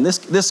hometown, and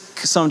this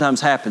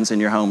sometimes happens in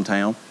your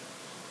hometown.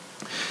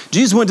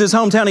 Jesus went to his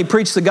hometown, he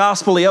preached the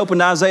gospel, he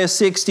opened Isaiah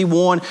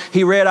 61,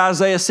 he read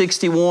Isaiah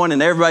 61,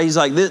 and everybody's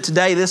like,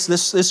 today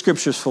this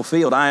scripture is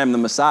fulfilled. I am the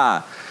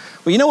Messiah.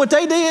 Well, you know what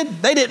they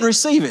did? They didn't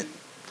receive it.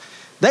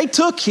 They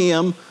took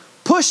him,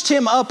 pushed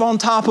him up on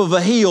top of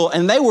a hill,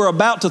 and they were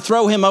about to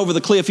throw him over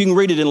the cliff. You can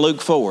read it in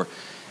Luke 4.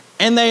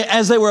 And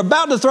as they were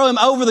about to throw him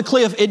over the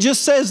cliff, it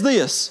just says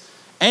this,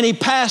 and he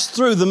passed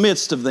through the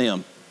midst of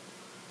them.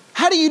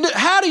 How do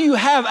you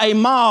have a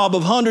mob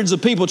of hundreds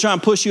of people trying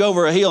to push you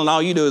over a hill, and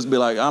all you do is be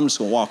like, I'm just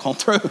going to walk on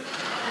through?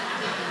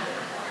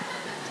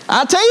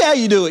 I'll tell you how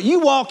you do it.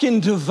 You walk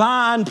in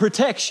divine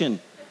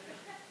protection.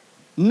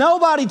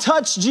 Nobody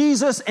touched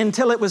Jesus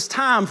until it was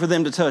time for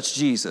them to touch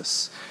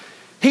Jesus.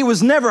 He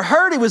was never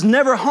hurt. He was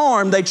never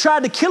harmed. They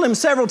tried to kill him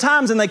several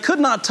times and they could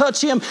not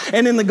touch him.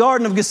 And in the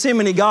Garden of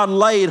Gethsemane, God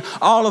laid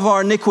all of our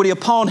iniquity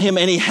upon him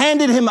and he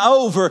handed him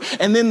over,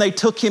 and then they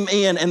took him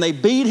in and they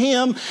beat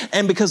him.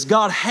 And because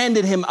God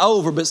handed him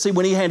over, but see,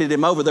 when he handed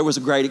him over, there was a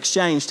great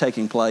exchange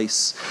taking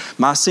place.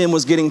 My sin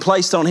was getting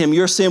placed on him.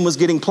 Your sin was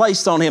getting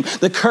placed on him.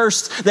 The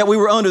curse that we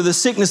were under, the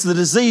sickness, the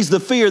disease, the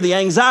fear, the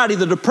anxiety,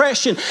 the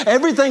depression,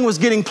 everything was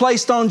getting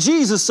placed on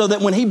Jesus so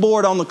that when he bore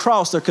it on the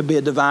cross, there could be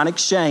a divine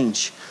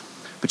exchange.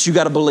 But you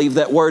got to believe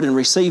that word and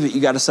receive it. You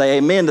got to say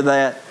amen to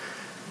that.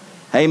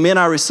 Amen,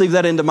 I receive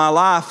that into my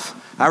life.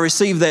 I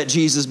receive that,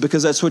 Jesus,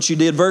 because that's what you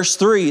did. Verse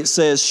 3, it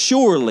says,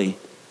 surely,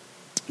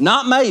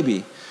 not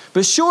maybe,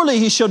 but surely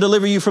he shall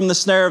deliver you from the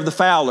snare of the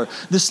fowler.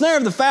 The snare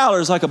of the fowler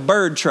is like a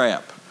bird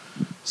trap.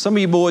 Some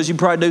of you boys, you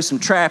probably do some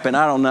trapping.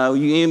 I don't know.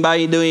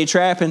 Anybody do any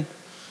trapping?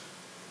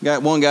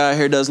 Got one guy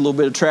here does a little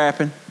bit of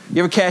trapping.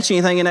 You ever catch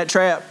anything in that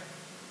trap?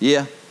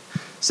 Yeah.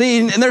 See,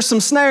 and there's some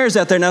snares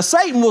out there. Now,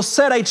 Satan will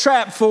set a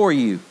trap for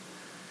you.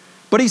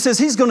 But he says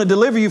he's going to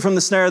deliver you from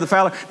the snare of the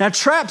fowler. Now,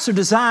 traps are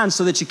designed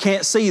so that you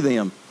can't see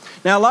them.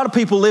 Now, a lot of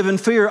people live in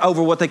fear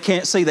over what they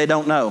can't see. They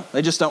don't know.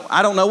 They just don't.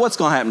 I don't know what's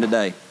going to happen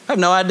today. I have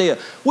no idea.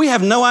 We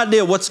have no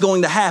idea what's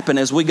going to happen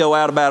as we go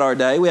out about our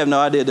day. We have no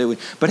idea, do we?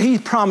 But he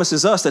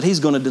promises us that he's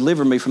going to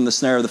deliver me from the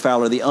snare of the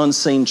fowler, the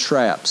unseen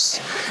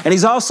traps. And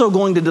he's also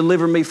going to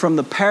deliver me from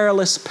the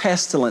perilous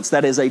pestilence,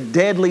 that is a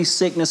deadly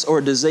sickness or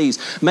disease,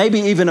 maybe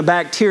even a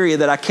bacteria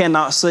that I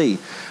cannot see.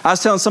 I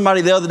was telling somebody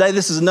the other day,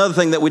 this is another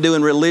thing that we do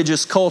in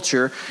religious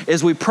culture,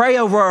 is we pray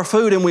over our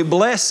food and we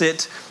bless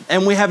it,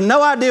 and we have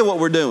no idea what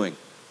we're doing.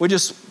 We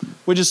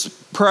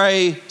just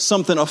pray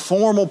something, a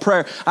formal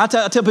prayer. I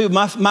tell people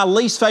my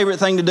least favorite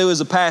thing to do as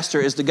a pastor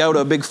is to go to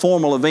a big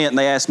formal event and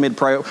they ask me to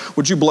pray,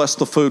 would you bless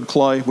the food,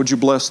 Clay? Would you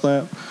bless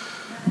that?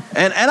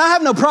 And I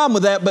have no problem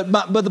with that,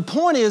 but the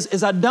point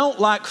is I don't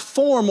like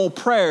formal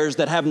prayers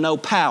that have no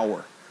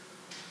power.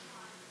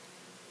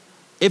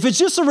 If it's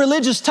just a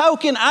religious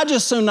token, I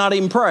just soon not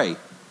even pray.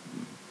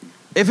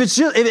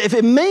 If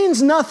it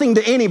means nothing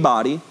to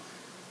anybody,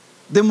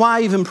 then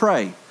why even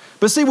pray?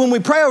 But see, when we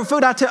pray over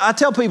food, I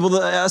tell people,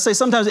 that I say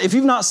sometimes, if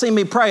you've not seen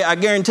me pray, I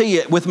guarantee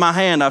you with my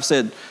hand, I've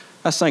said,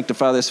 I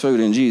sanctify this food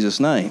in Jesus'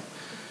 name.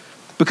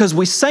 Because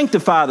we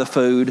sanctify the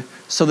food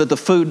so that the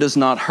food does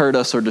not hurt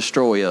us or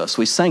destroy us.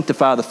 We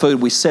sanctify the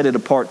food, we set it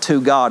apart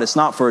to God. It's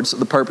not for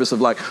the purpose of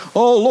like,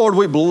 oh Lord,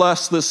 we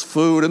bless this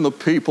food and the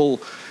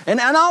people. And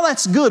all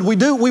that's good. We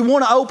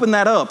want to open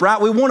that up, right?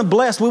 We want to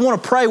bless, we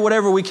want to pray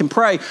whatever we can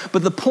pray.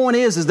 But the point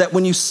is that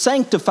when you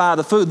sanctify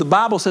the food, the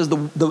Bible says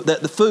that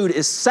the food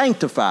is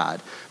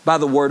sanctified by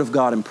the word of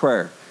God in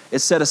prayer.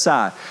 It's set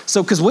aside.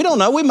 So, because we don't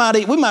know,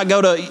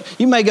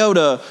 you may go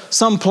to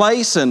some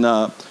place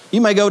and you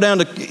may go down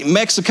to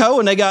Mexico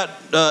and they got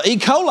E.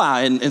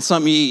 coli in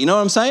something you eat. You know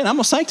what I'm saying? I'm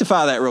going to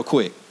sanctify that real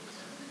quick.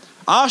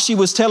 Ashi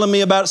was telling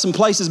me about some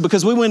places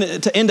because we went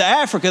into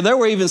Africa. There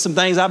were even some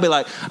things I'd be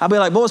like,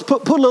 boys,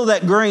 put a little of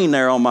that green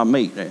there on my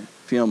meat there,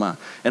 if you don't mind.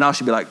 And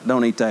Ashi be like,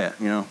 don't eat that,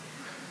 you know.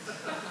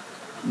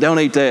 Don't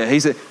eat that. He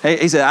said,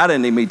 I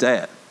didn't even eat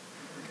that.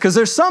 Because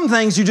there's some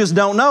things you just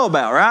don't know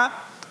about, right?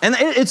 And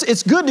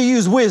it's good to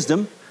use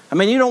wisdom. I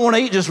mean, you don't want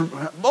to eat there's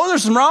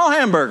some raw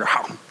hamburger.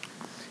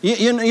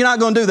 You're not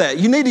going to do that.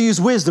 You need to use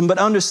wisdom, but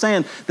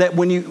understand that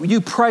when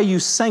you pray, you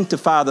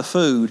sanctify the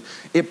food.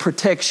 It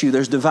protects you.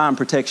 There's divine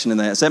protection in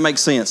that. Does that make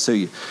sense to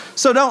you?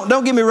 So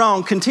don't get me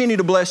wrong. Continue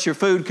to bless your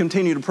food.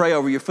 Continue to pray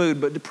over your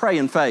food, but to pray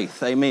in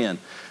faith. Amen.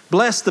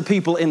 Bless the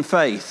people in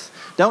faith.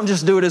 Don't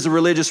just do it as a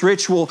religious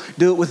ritual.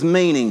 Do it with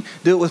meaning.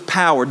 Do it with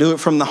power. Do it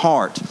from the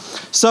heart.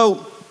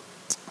 So,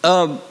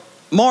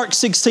 Mark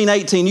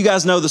 16:18, you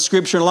guys know the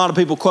scripture, and a lot of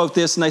people quote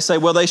this and they say,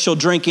 well, they shall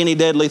drink any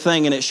deadly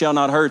thing and it shall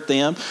not hurt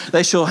them.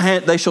 They shall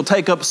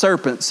take up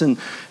serpents.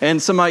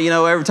 And somebody,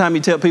 every time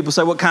you tell people,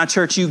 say, what kind of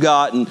church you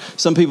got? And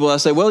some people, I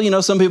say,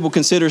 well, some people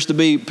consider us to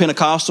be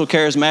Pentecostal,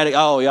 charismatic.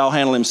 Oh, y'all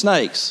handle them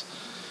snakes.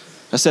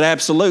 I said,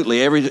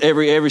 absolutely.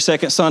 Every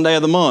second Sunday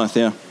of the month,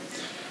 yeah.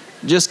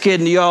 Just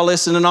kidding, you all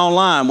listening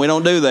online. We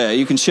don't do that.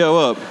 You can show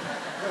up.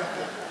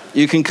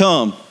 You can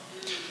come.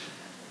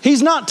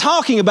 He's not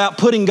talking about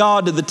putting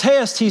God to the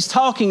test. He's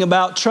talking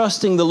about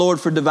trusting the Lord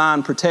for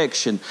divine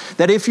protection.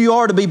 That if you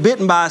are to be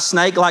bitten by a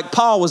snake, like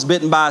Paul was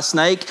bitten by a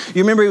snake,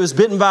 you remember he was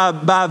bitten by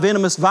a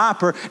venomous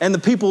viper, and the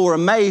people were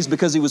amazed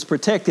because he was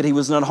protected, he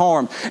was not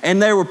harmed.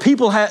 And there were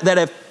people that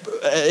have,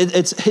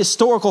 it's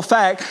historical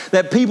fact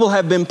that people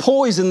have been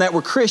poisoned that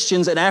were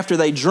Christians, and after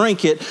they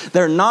drink it,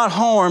 they're not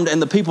harmed,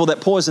 and the people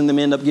that poisoned them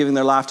end up giving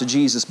their life to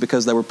Jesus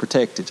because they were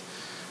protected.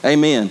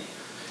 Amen.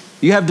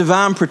 You have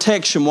divine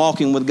protection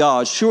walking with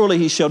God. Surely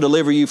he shall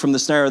deliver you from the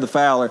snare of the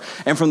fowler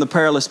and from the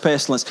perilous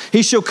pestilence.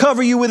 He shall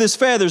cover you with his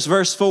feathers,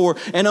 verse 4,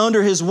 and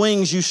under his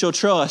wings you shall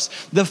trust.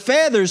 The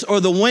feathers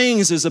or the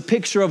wings is a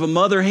picture of a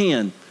mother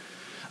hen.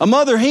 A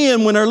mother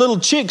hen, when her little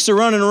chicks are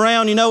running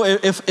around,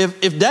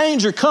 if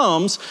danger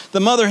comes, the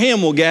mother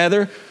hen will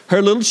gather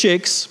her little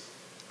chicks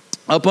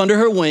up under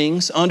her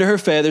wings, under her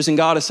feathers, and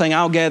God is saying,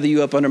 I'll gather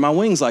you up under my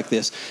wings like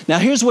this. Now,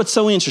 here's what's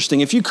so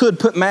interesting. If you could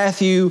put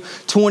Matthew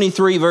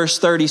 23, verse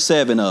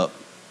 37 up.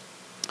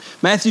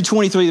 Matthew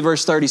 23,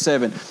 verse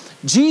 37.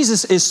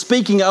 Jesus is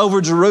speaking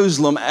over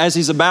Jerusalem as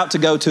he's about to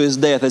go to his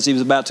death, as he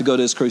was about to go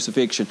to his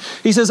crucifixion.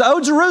 He says,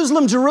 "O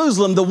Jerusalem,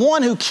 Jerusalem, the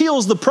one who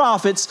kills the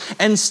prophets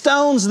and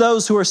stones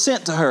those who are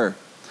sent to her.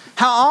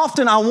 How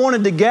often I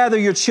wanted to gather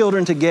your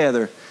children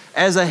together,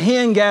 as a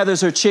hen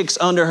gathers her chicks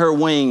under her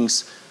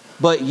wings,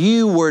 but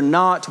you were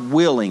not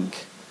willing."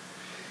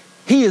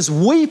 He is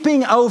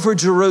weeping over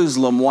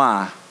Jerusalem.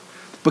 Why?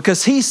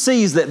 Because he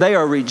sees that they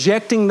are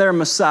rejecting their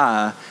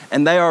Messiah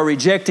and they are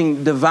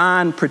rejecting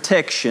divine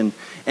protection.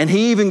 And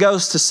he even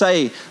goes to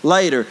say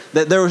later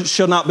that there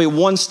shall not be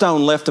one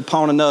stone left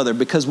upon another.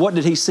 Because what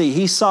did he see?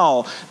 He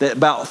saw that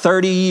about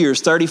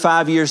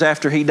 35 years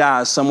after he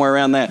dies, somewhere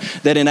around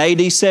that in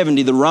AD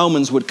 70, the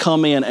Romans would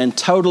come in and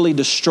totally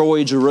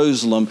destroy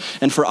Jerusalem.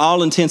 And for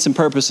all intents and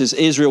purposes,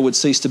 Israel would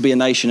cease to be a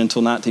nation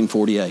until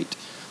 1948.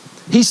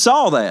 He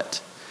saw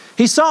that.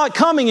 He saw it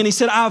coming and he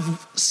said,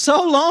 I've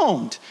so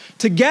longed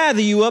to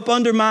gather you up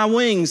under my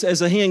wings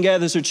as a hen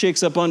gathers her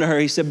chicks up under her.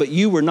 He said, but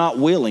you were not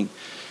willing.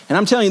 And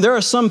I'm telling you, there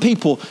are some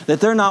people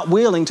that they're not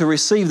willing to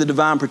receive the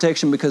divine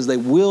protection because they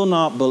will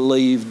not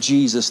believe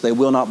Jesus. They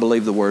will not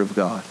believe the Word of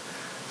God.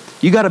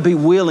 You got to be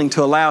willing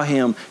to allow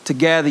him to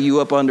gather you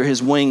up under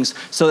his wings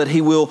so that he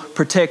will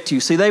protect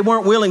you. See, they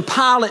weren't willing.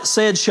 Pilate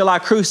said, shall I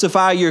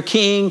crucify your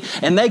king?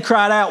 And they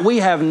cried out, we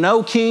have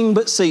no king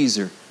but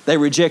Caesar. They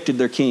rejected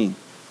their king.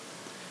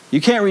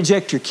 You can't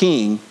reject your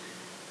king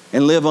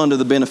and live under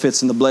the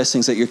benefits and the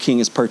blessings that your king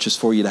has purchased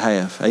for you to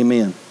have.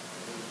 Amen.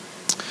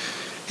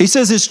 He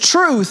says his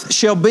truth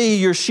shall be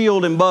your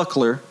shield and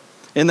buckler.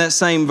 In that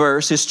same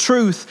verse, his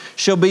truth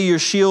shall be your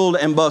shield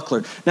and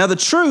buckler. Now the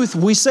truth,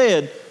 we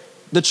said,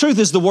 the truth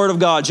is the Word of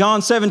God.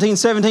 John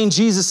 17:17,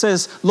 Jesus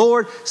says,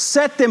 Lord,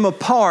 set them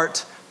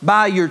apart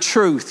by your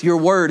truth. Your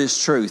Word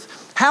is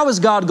truth. How is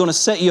God going to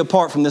set you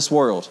apart from this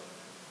world?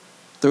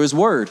 Through his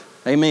Word.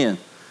 Amen.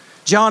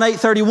 John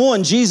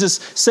 8:31,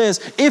 Jesus says,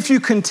 if you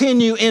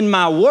continue in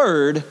my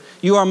word,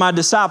 you are my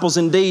disciples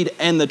indeed,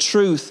 and the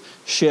truth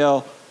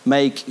shall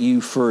make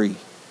you free.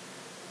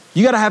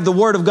 You got to have the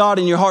word of God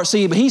in your heart.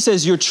 See, but he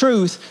says your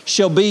truth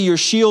shall be your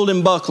shield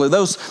and buckler.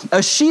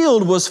 A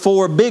shield was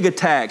for big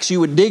attacks.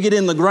 You would dig it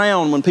in the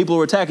ground when people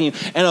were attacking you.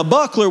 And a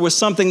buckler was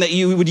something that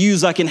you would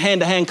use like in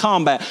hand-to-hand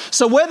combat.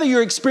 So whether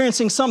you're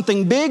experiencing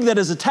something big that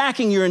is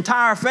attacking your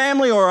entire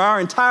family or our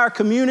entire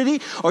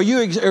community, or you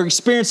are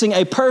experiencing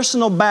a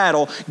personal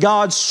battle,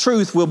 God's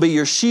truth will be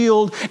your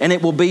shield and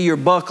it will be your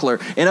buckler.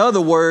 In other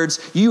words,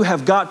 you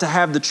have got to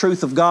have the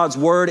truth of God's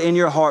word in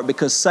your heart,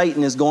 because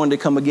Satan is going to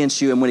come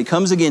against you. And when he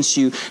comes against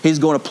you, he's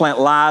going to plant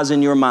lies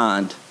in your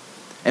mind.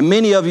 And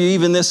many of you,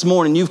 even this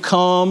morning, you've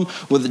come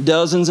with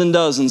dozens and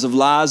dozens of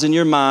lies in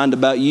your mind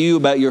about you,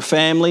 about your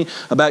family,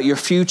 about your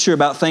future,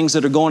 about things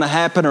that are going to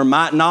happen or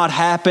might not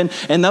happen.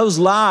 And those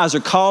lies are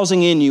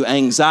causing in you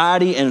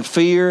anxiety and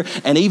fear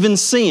and even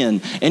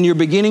sin. And you're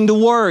beginning to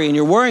worry, and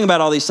you're worrying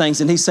about all these things.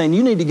 And he's saying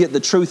you need to get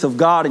the truth of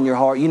God in your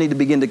heart. You need to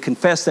begin to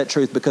confess that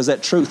truth, because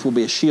that truth will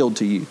be a shield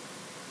to you.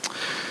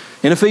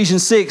 In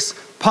Ephesians 6,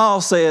 Paul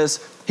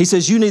says, he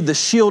says you need the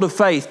shield of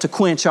faith to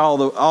quench all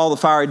the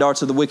fiery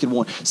darts of the wicked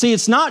one. See,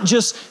 it's not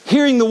just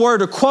hearing the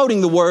word or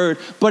quoting the word,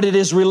 but it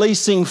is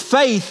releasing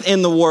faith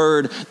in the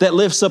word that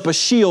lifts up a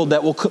shield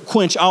that will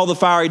quench all the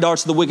fiery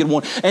darts of the wicked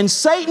one. And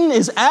Satan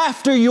is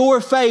after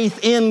your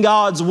faith in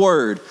God's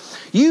word.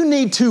 You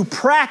need to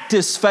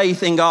practice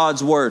faith in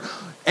God's word.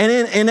 And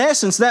in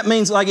essence, that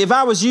means, like, if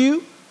I was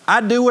you,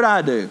 I'd do what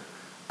I do.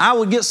 I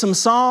would get some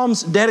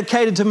Psalms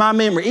dedicated to my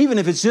memory. Even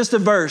if it's just a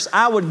verse,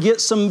 I would get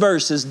some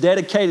verses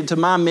dedicated to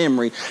my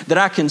memory that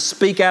I can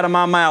speak out of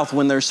my mouth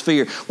when there's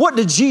fear. What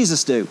did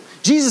Jesus do?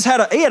 Jesus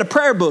had a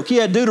prayer book. He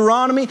had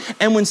Deuteronomy.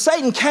 And when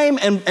Satan came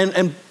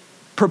and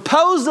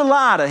proposed a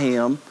lie to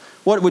him,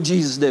 what would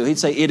Jesus do? He'd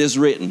say, "It is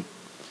written.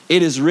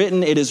 It is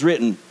written. It is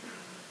written."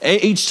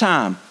 Each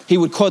time he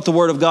would quote the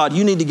word of God.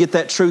 You need to get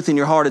that truth in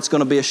your heart. It's going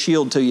to be a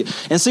shield to you.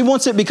 And see,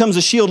 once it becomes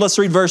a shield, let's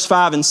read verse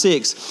 5 and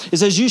 6. It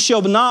says, "You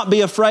shall not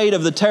be afraid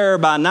of the terror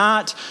by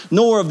night,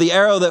 nor of the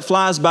arrow that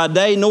flies by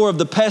day, nor of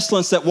the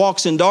pestilence that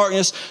walks in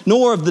darkness,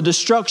 nor of the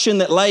destruction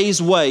that lays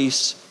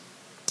waste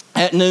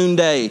at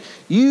noonday.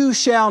 You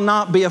shall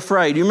not be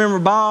afraid." You remember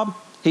Bob?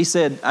 He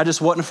said, "I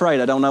just wasn't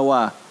afraid. I don't know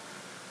why."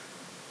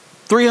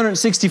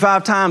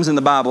 365 times in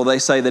the Bible they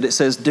say that it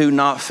says, "Do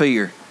not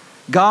fear."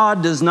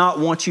 God does not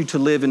want you to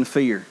live in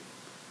fear.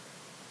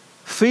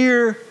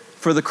 Fear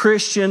for the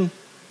Christian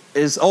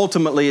is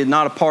ultimately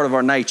not a part of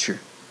our nature.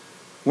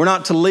 We're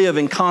not to live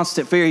in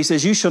constant fear. He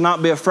says, "You shall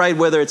not be afraid,"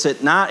 whether it's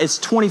at night, it's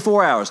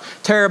 24 hours.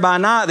 Terror by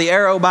night, the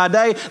arrow by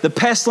day, the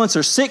pestilence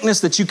or sickness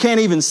that you can't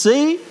even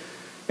see.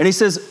 And he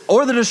says,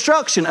 or the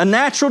destruction, a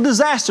natural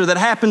disaster that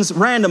happens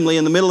randomly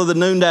in the middle of the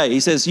noonday. He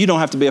says, you don't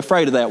have to be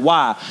afraid of that.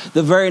 Why?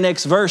 The very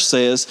next verse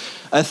says,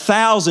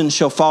 1,000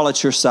 shall fall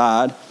at your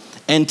side,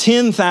 and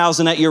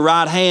 10,000 at your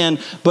right hand,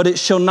 but it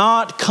shall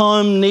not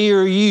come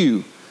near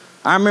you.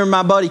 I remember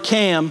my buddy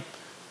Cam,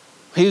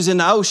 he was in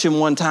the ocean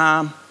one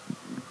time,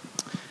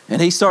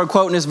 and he started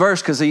quoting this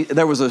verse because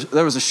there was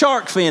a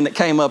shark fin that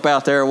came up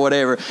out there or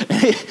whatever.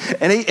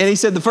 And he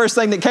said the first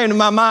thing that came to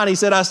my mind, he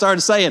said, I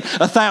started saying,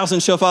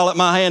 1,000 shall fall at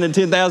my hand and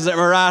 10,000 at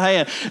my right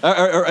hand,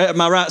 or at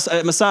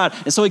my side.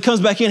 And so he comes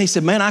back in, he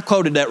said, man, I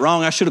quoted that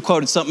wrong. I should have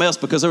quoted something else,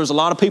 because there was a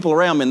lot of people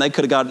around me and they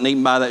could have gotten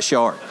eaten by that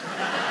shark.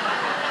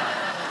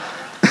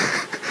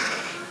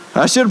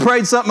 I should have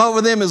prayed something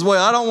over them as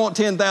well. I don't want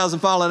 10,000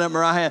 falling at my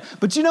right hand.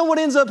 But you know what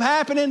ends up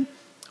happening?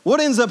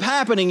 What ends up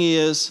happening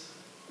is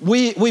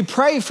we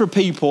pray for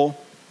people,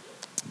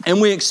 and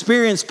we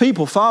experience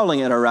people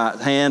falling at our right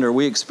hand, or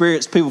we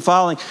experience people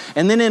falling.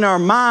 And then in our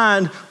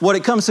mind, what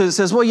it comes to, it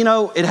says, well, you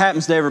know, it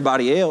happens to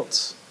everybody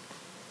else.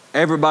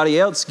 Everybody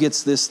else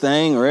gets this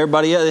thing, or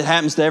it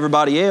happens to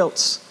everybody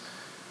else.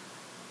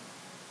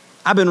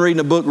 I've been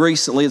reading a book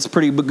recently. It's a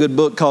pretty good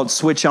book called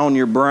Switch On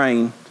Your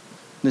Brain.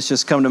 This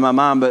just come to my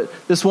mind, but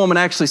this woman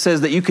actually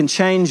says that you can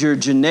change your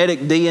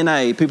genetic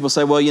DNA. People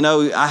say, well, you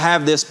know, I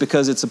have this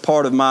because it's a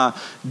part of my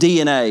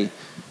DNA.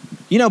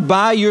 You know,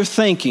 by your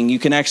thinking, you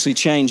can actually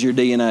change your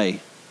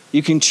DNA.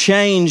 You can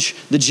change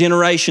the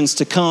generations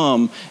to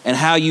come and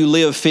how you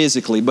live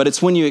physically. But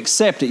it's when you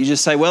accept it, you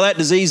just say, well, that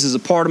disease is a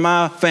part of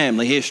my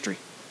family history.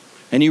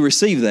 And you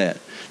receive that.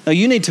 Now,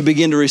 you need to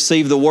begin to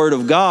receive the word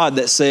of God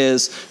that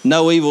says,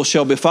 no evil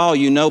shall befall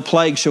you, no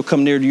plague shall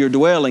come near to your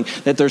dwelling,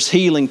 that there's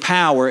healing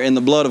power in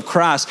the blood of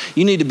Christ.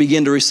 You need to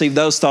begin to receive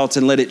those thoughts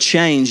and let it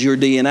change your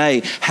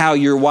DNA, how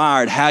you're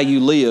wired, how you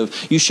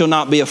live. You shall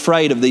not be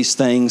afraid of these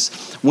things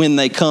when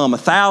they come.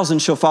 1,000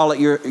 shall fall at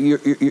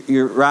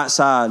your right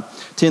side,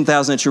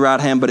 10,000 at your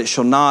right hand, but it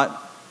shall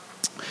not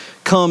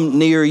come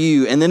near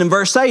you. And then in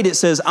verse 8 it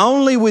says,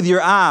 only with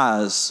your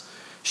eyes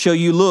shall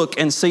you look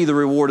and see the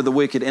reward of the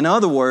wicked. In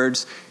other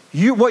words,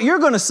 what you're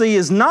going to see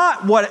is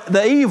not what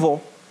the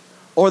evil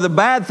or the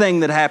bad thing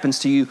that happens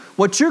to you.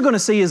 What you're going to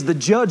see is the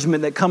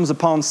judgment that comes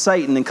upon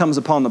Satan and comes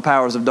upon the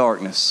powers of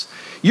darkness.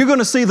 You're going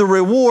to see the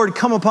reward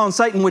come upon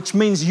Satan, which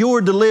means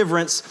your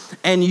deliverance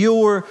and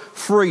your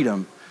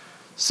freedom.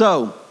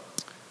 So,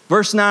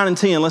 verse 9 and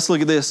 10, let's look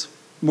at this.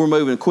 We're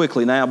moving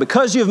quickly now.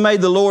 Because you have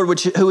made the Lord,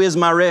 who is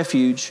my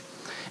refuge,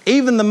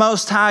 even the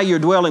Most High your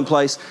dwelling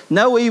place,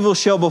 no evil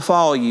shall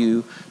befall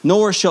you,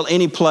 nor shall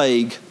any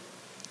plague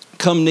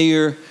come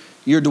near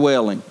your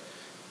dwelling.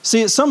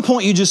 See, at some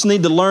point you just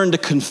need to learn to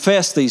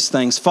confess these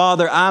things.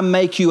 Father, I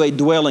make you a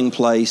dwelling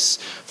place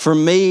for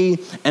me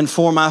and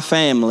for my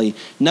family.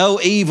 No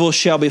evil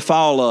shall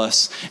befall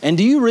us. And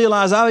do you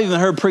realize, I've even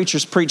heard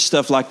preachers preach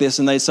stuff like this,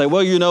 and they say,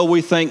 well, you know,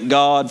 we thank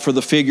God for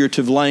the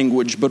figurative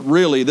language, but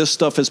really this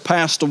stuff has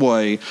passed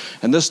away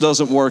and this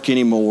doesn't work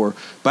anymore.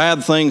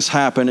 Bad things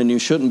happen and you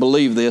shouldn't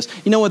believe this.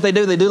 You know what they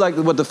do? They do like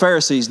what the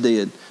Pharisees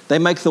did. They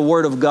make the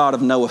word of God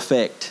of no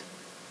effect.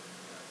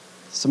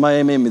 Somebody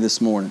amen me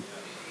this morning.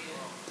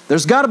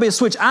 There's got to be a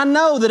switch. I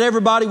know that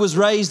everybody was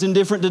raised in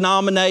different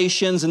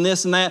denominations and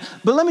this and that,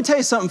 but let me tell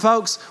you something,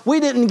 folks. We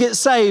didn't get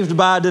saved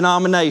by a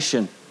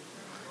denomination.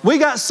 We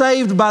got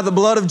saved by the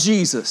blood of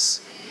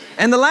Jesus.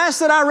 And the last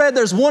that I read,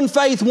 there's one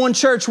faith, one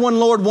church, one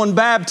Lord, one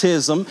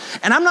baptism.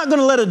 And I'm not going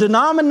to let a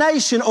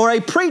denomination or a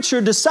preacher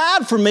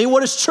decide for me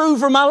what is true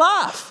for my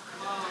life.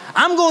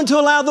 I'm going to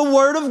allow the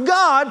Word of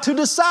God to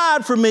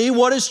decide for me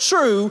what is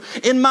true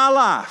in my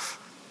life.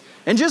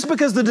 And just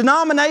because the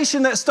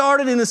denomination that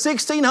started in the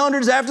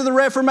 1600s after the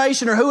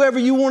Reformation, or whoever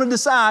you want to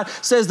decide,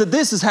 says that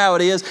this is how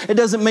it is, it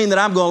doesn't mean that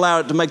I'm going to allow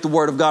it to make the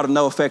Word of God of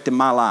no effect in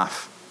my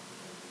life.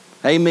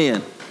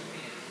 Amen.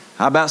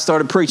 I about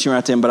started preaching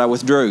right then, but I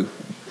withdrew.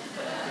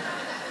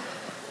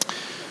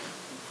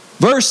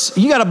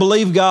 You got to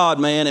believe God,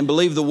 man, and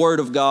believe the word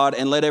of God,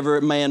 and let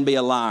every man be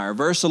a liar.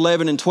 Verse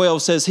 11 and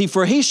 12 says,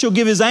 For he shall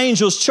give his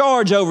angels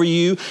charge over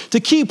you to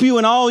keep you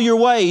in all your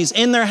ways.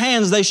 In their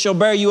hands they shall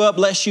bear you up,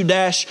 lest you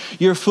dash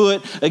your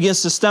foot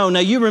against a stone. Now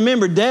you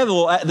remember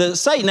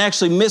Satan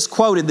actually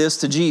misquoted this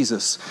to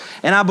Jesus.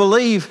 And I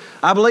believe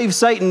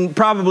Satan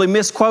probably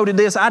misquoted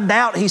this. I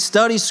doubt he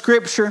studies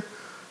Scripture.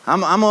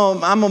 I'm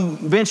gonna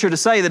venture to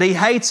say that he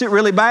hates it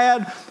really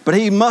bad, but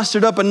he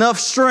mustered up enough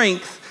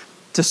strength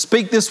to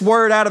speak this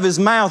word out of his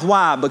mouth.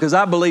 Why? Because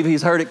I believe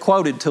he's heard it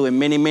quoted to him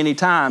many, many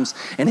times.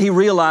 And he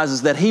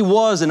realizes that he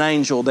was an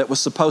angel that was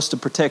supposed to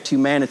protect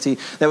humanity,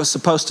 that was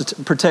supposed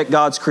to protect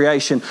God's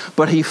creation,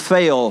 but he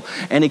fell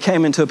and he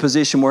came into a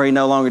position where he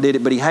no longer did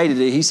it, but he hated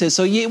it. He says,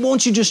 so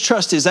won't you just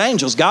trust his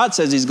angels? God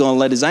says he's going to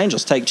let his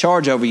angels take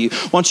charge over you.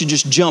 Why don't you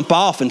just jump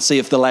off and see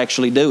if they'll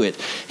actually do it?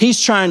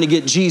 He's trying to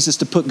get Jesus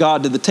to put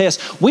God to the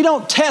test. We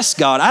don't test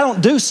God. I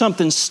don't do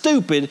something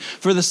stupid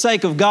for the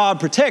sake of God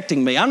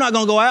protecting me. I'm not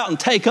going to go out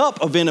and take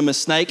up a venomous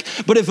snake.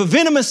 But if a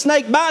venomous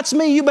snake bites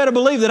me, you better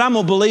believe that I'm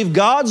going to believe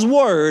God's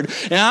word.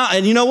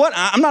 And you know what?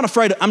 I'm not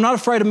afraid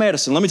of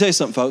medicine. Let me tell you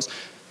something, folks.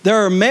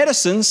 There are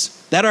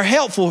medicines that are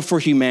helpful for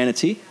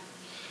humanity.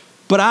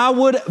 But I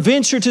would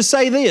venture to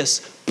say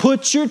this.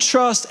 Put your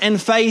trust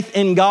and faith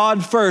in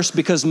God first,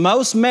 because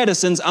most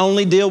medicines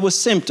only deal with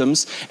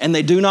symptoms and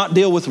they do not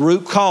deal with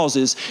root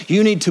causes.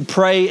 You need to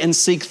pray and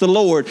seek the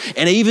Lord,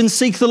 and even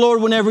seek the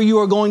Lord whenever you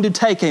are going to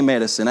take a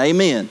medicine.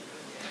 Amen.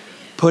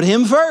 Put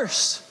Him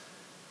first.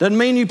 Doesn't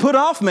mean you put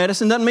off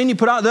medicine. Doesn't mean you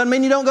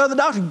don't go to the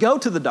doctor. Go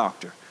to the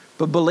doctor,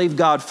 but believe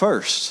God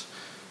first,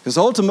 because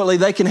ultimately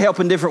they can help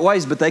in different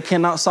ways, but they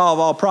cannot solve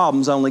all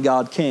problems. Only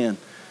God can.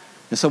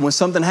 And so when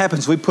something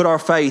happens, we put our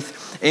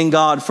faith in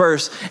God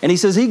first. And He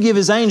says He give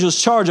His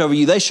angels charge over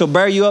you. They shall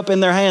bear you up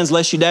in their hands,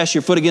 lest you dash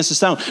your foot against a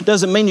stone.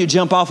 Doesn't mean you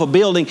jump off a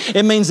building.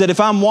 It means that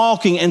if I'm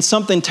walking and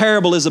something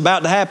terrible is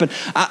about to happen,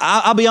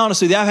 I'll be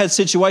honest with you, I've had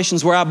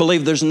situations where I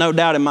believe there's no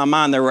doubt in my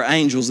mind there were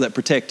angels that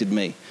protected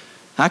me.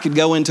 I could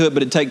go into it,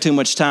 but it'd take too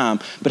much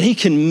time. But He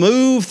can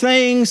move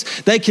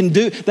things.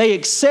 They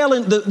excel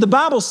in, the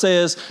Bible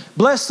says,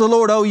 bless the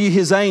Lord, O ye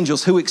His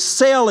angels, who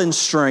excel in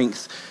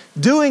strength,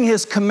 doing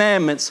His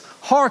commandments,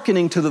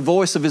 hearkening to the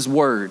voice of His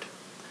word.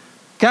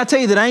 Can I tell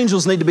you that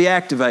angels need to be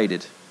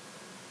activated?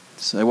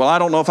 Say, well, I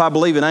don't know if I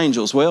believe in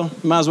angels. Well,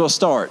 you might as well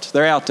start.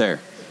 They're out there.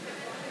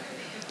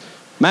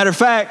 Matter of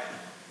fact,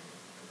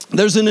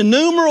 there's an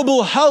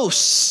innumerable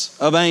hosts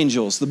of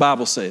angels, the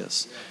Bible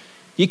says.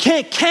 You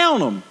can't count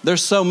them.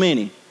 There's so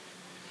many.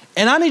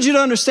 And I need you to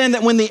understand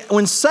that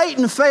when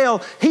Satan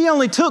fell, he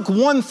only took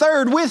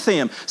 1/3 with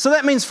him. So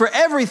that means for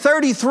every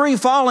 33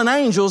 fallen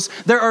angels,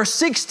 there are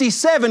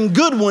 67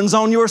 good ones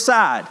on your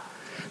side.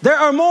 There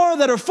are more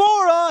that are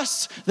for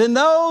us than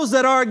those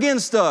that are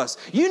against us.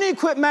 You need to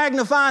quit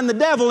magnifying the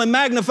devil and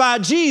magnify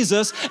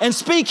Jesus and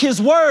speak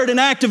His word and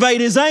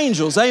activate His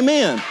angels.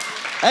 Amen.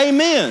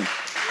 Amen.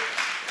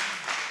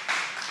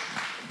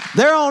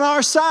 They're on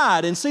our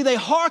side. And see, they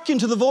hearken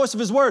to the voice of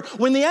His word.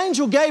 When the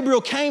angel Gabriel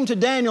came to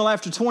Daniel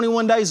after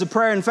 21 days of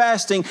prayer and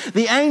fasting,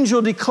 the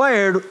angel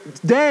declared,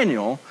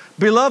 Daniel,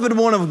 beloved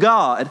one of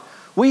God,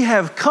 we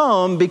have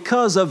come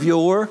because of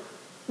your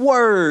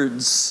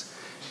words.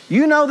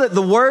 You know that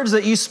the words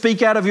that you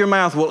speak out of your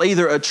mouth will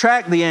either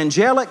attract the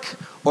angelic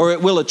or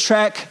it will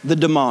attract the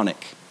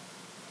demonic.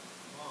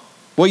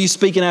 What are you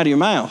speaking out of your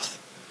mouth?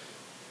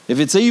 If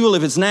it's evil,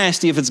 if it's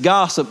nasty, if it's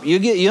gossip, you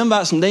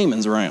invite some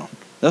demons around.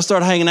 They'll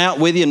start hanging out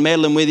with you and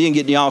meddling with you and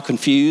getting you all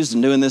confused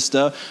and doing this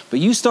stuff. But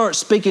you start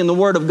speaking the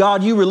word of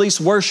God, you release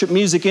worship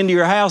music into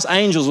your house,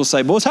 angels will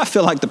say, boys, I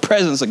feel like the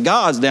presence of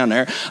God's down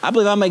there. I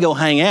believe I may go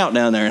hang out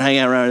down there and hang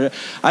out around here.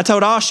 I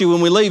told Ashi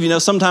when we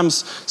leave,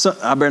 sometimes,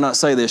 I better not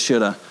say this,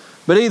 should I?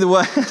 But either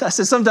way, I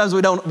said, sometimes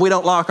we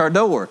don't lock our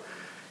door.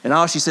 And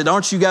Ashi said,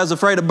 aren't you guys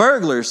afraid of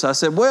burglars? I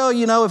said, well,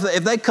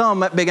 if they come,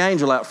 that big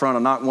angel out front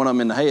will knock one of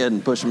them in the head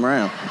and push them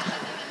around.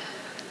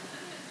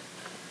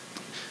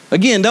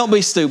 Again, don't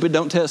be stupid.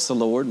 Don't test the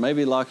Lord.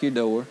 Maybe lock your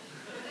door.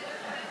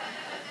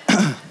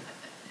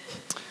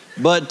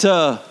 But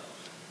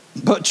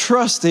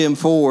trust Him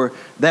for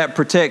that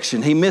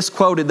protection. He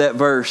misquoted that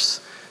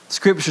verse.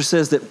 Scripture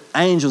says that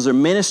angels are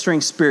ministering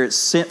spirits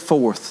sent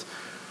forth.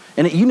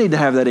 And you need to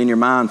have that in your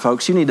mind,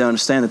 folks. You need to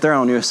understand that they're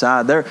on your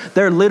side.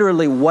 They're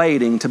literally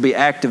waiting to be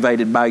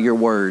activated by your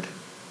word.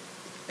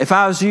 If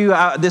I was you,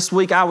 this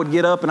week I would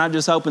get up and I'd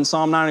just open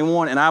Psalm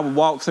 91 and I would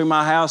walk through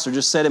my house or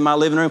just sit in my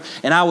living room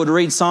and I would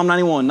read Psalm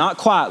 91, not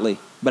quietly,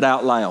 but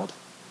out loud.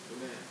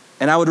 Amen.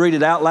 And I would read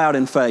it out loud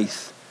in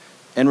faith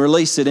and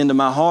release it into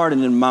my heart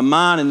and into my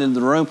mind and into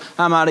the room.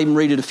 I might even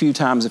read it a few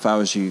times if I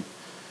was you.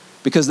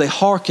 Because they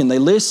hearken, they're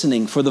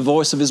listening for the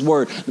voice of His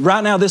word.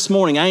 Right now, this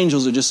morning,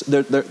 angels are just,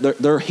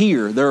 they're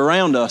here, they're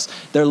around us.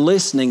 They're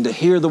listening to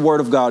hear the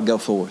word of God go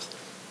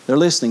forth. They're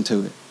listening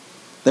to it.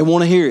 They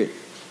want to hear it.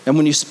 And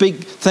when you speak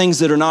things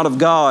that are not of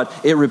God,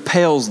 it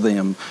repels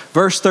them.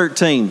 Verse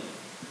 13.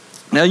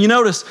 Now you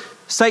notice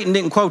Satan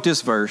didn't quote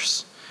this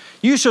verse.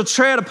 You shall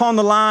tread upon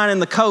the lion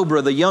and the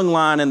cobra, the young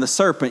lion and the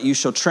serpent you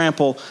shall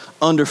trample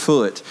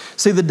underfoot.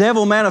 See, the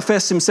devil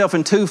manifests himself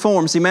in two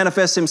forms. He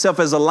manifests himself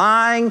as a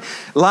lion.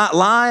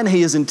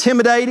 He is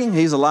intimidating.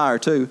 He's a liar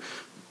too.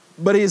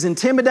 But he is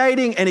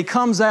intimidating and he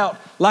comes out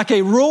like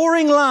a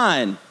roaring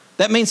lion.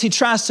 That means he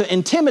tries to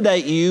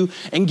intimidate you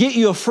and get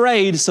you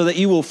afraid so that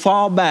you will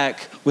fall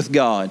back with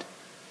God,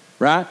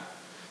 right?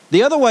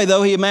 The other way,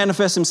 though, he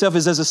manifests himself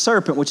is as a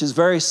serpent, which is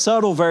very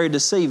subtle, very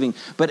deceiving.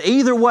 But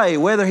either way,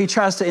 whether he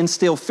tries to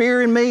instill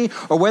fear in me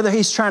or whether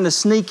he's trying to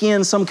sneak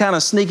in some kind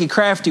of sneaky,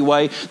 crafty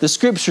way, the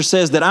Scripture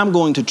says that I'm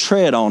going to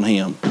tread on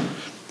him. I'm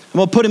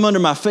going to put him under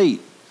my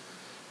feet.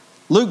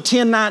 Luke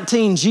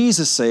 10:19,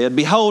 Jesus said,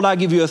 behold, I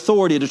give you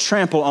authority to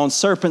trample on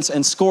serpents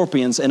and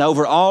scorpions and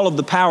over all of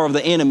the power of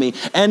the enemy,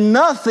 and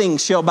nothing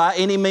shall by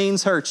any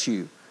means hurt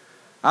you.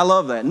 I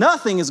love that.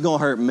 Nothing is going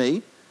to hurt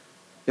me.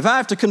 If I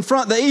have to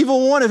confront the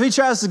evil one, if he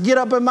tries to get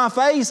up in my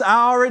face,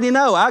 I already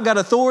know. I got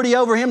authority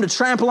over him to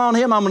trample on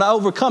him. I'm going to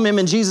overcome him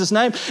in Jesus'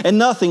 name, and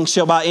nothing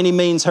shall by any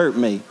means hurt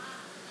me.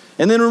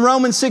 And then in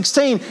Romans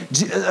 16,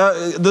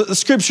 the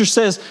Scripture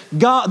says,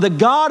 the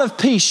God of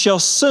peace shall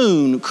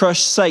soon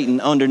crush Satan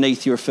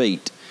underneath your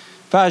feet.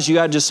 If I was you,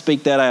 I'd just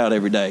speak that out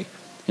every day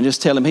and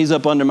just tell him he's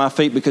up under my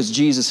feet because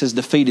Jesus has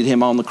defeated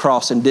him on the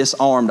cross and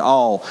disarmed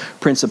all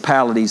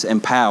principalities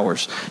and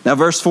powers. Now,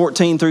 verse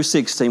 14 through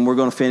 16, we're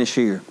going to finish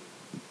here.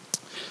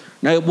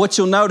 Now, what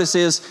you'll notice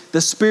is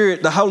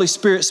the Holy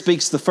Spirit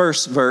speaks the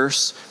first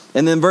verse,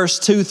 and then verse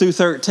 2 through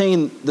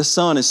 13, the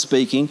Son is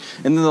speaking,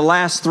 and then the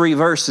last three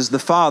verses, the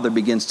Father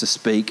begins to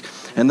speak.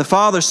 And the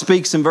Father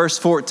speaks in verse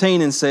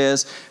 14 and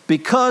says,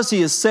 because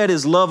he has set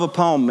his love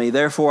upon me,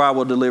 therefore I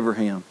will deliver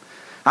him.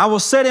 I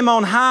will set him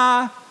on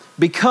high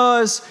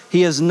because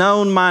he has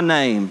known my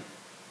name.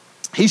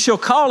 He shall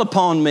call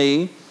upon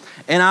me,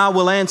 and I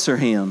will answer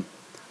him.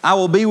 I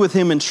will be with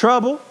him in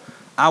trouble.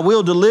 I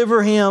will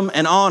deliver him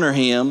and honor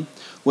him.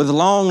 With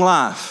long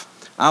life,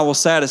 I will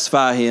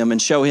satisfy him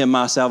and show him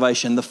my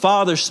salvation. The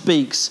Father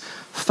speaks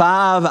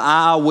 5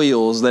 I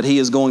wills that he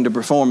is going to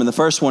perform. And the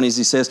first one, as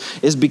he says,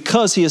 is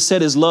because he has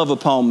set his love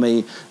upon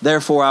me,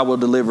 therefore I will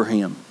deliver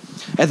him.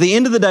 At the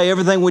end of the day,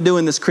 everything we do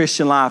in this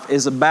Christian life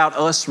is about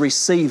us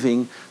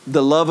receiving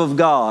the love of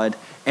God.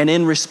 And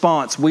in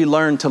response, we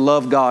learn to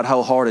love God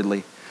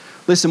wholeheartedly.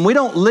 Listen, we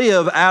don't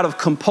live out of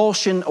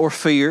compulsion or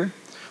fear.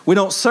 We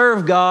don't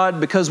serve God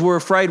because we're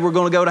afraid we're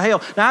going to go to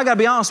hell. Now, I got to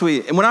be honest with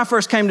you. And when I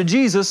first came to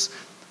Jesus,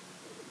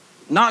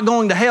 not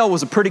going to hell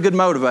was a pretty good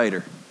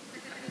motivator.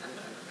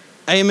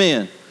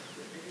 Amen.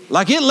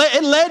 Like it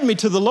led me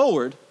to the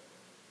Lord,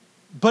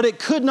 but it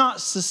could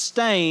not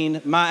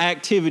sustain my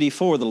activity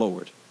for the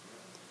Lord.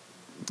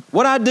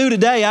 What I do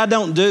today, I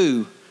don't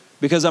do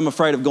because I'm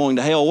afraid of going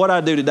to hell. What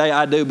I do today,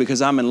 I do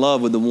because I'm in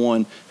love with the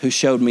one who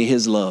showed me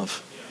his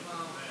love.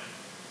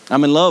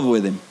 I'm in love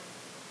with him.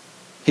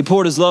 He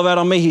poured his love out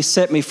on me. He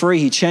set me free.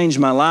 He changed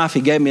my life.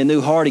 He gave me a new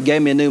heart. He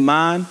gave me a new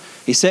mind.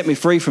 He set me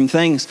free from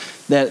things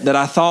that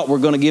I thought were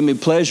going to give me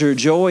pleasure or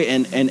joy.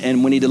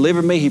 And when he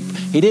delivered me,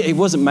 he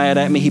wasn't mad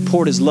at me. He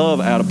poured his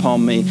love out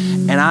upon me.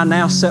 And I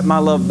now set my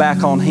love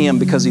back on him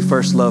because he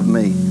first loved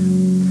me.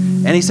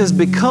 And he says,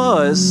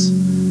 because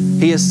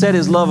he has set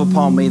his love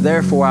upon me,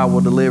 therefore I will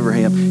deliver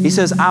him. He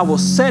says, I will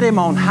set him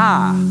on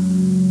high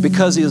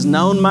because he has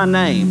known my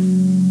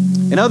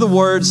name. In other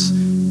words,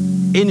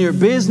 in your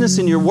business,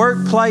 in your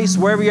workplace,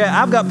 wherever you're at,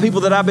 I've got people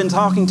that I've been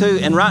talking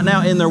to, and right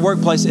now in their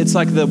workplace, it's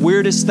like the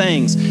weirdest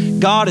things.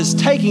 God is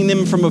taking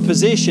them from a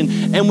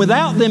position, and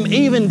without them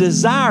even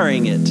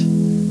desiring it,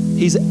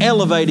 He's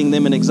elevating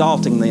them and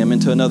exalting them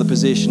into another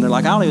position. They're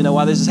like, I don't even know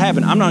why this is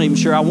happening. I'm not even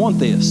sure I want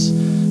this.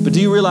 But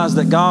do you realize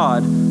that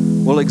God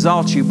will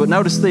exalt you? But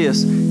notice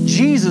this,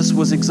 Jesus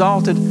was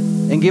exalted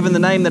and given the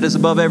name that is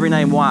above every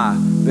name. Why?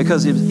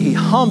 Because he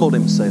humbled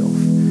himself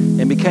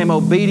and became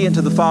obedient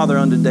to the Father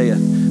unto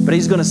death. But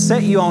he's going to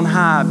set you on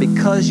high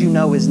because you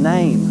know his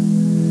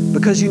name,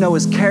 because you know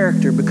his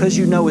character, because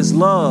you know his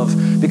love,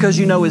 because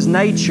you know his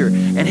nature.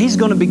 And he's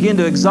going to begin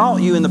to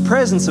exalt you in the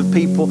presence of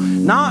people,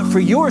 not for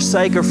your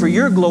sake or for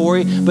your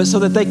glory, but so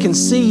that they can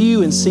see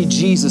you and see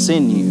Jesus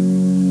in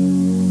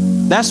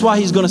you. That's why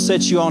he's going to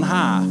set you on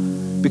high,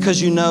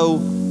 because you know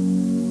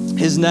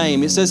his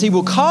name. It says he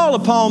will call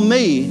upon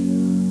me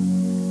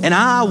and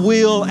I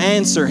will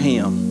answer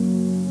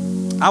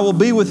him. I will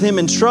be with him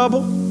in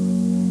trouble.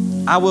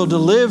 I will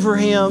deliver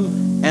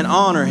him and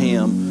honor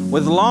him.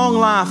 With long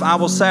life, I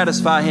will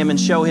satisfy him and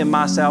show him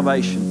my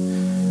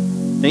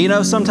salvation. Now, you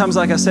know, sometimes,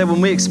 like I said, when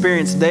we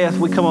experience death,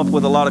 we come up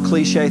with a lot of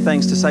cliche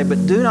things to say,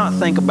 but do not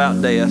think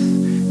about death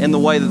in the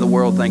way that the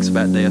world thinks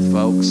about death,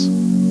 folks.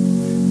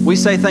 We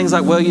say things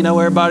like, well, you know,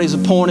 everybody's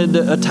appointed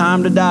a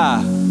time to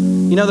die.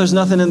 You know, there's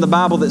nothing in the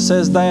Bible that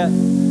says that.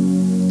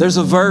 There's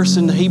a verse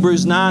in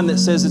Hebrews 9 that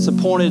says it's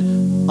appointed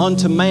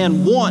unto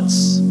man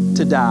once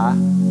to die,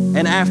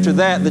 and after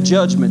that, the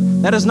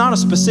judgment. That is not a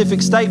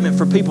specific statement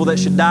for people that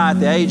should die at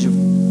the age of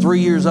 3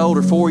 years old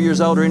or 4 years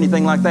old or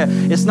anything like that.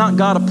 It's not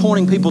God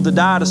appointing people to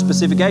die at a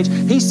specific age.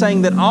 He's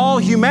saying that all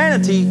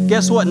humanity,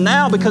 guess what?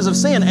 Now, because of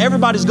sin,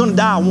 everybody's going to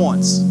die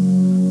once.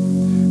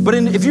 But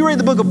if you read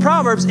the book of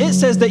Proverbs, it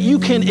says that you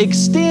can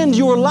extend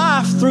your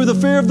life through the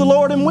fear of the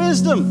Lord and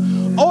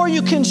wisdom. Or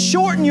you can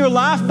shorten your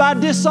life by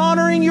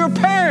dishonoring your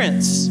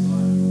parents.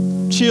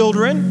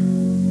 Children,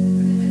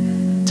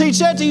 teach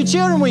that to your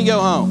children when you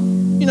go home.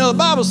 You know, the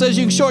Bible says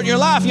you can shorten your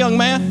life, young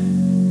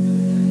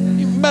man.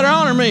 You better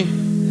honor me.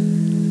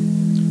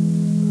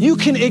 You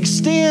can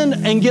extend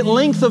and get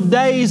length of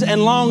days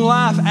and long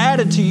life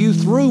added to you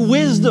through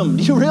wisdom.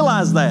 Do you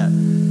realize that?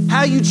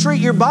 How you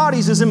treat your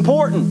bodies is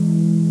important.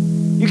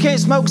 You can't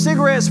smoke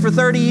cigarettes for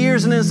 30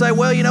 years and then say,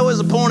 well, you know, it was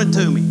appointed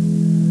to me.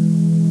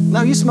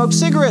 No, you smoked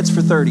cigarettes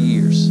for 30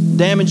 years,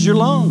 damaged your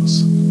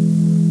lungs.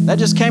 That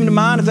just came to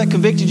mind. If that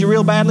convicted you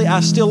real badly, I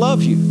still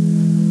love you.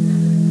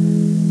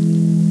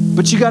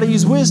 But you got to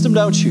use wisdom,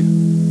 don't you?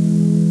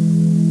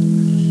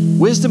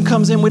 Wisdom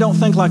comes in. We don't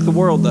think like the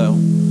world, though.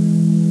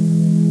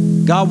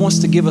 God wants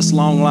to give us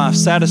long life,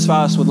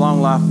 satisfy us with long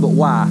life. But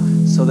why?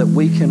 So that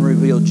we can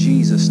reveal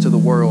Jesus to the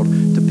world,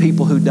 to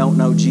people who don't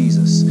know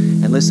Jesus.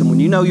 And listen, when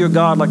you know your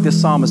God, like this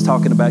psalm is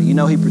talking about, you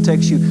know he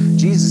protects you,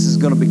 Jesus is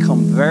going to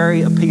become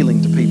very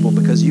appealing to people,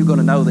 because you're going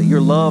to know that you're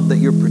loved, that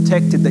you're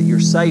protected, that you're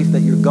safe,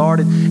 that you're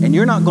guarded, and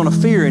you're not going to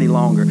fear any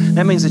longer.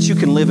 That means that you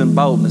can live in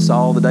boldness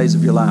all the days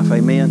of your life.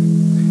 Amen?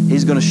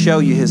 He's going to show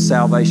you his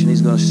salvation.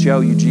 He's going to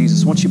show you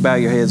Jesus. Won't you bow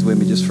your heads with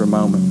me just for a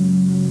moment?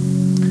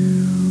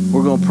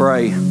 We're going to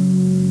pray.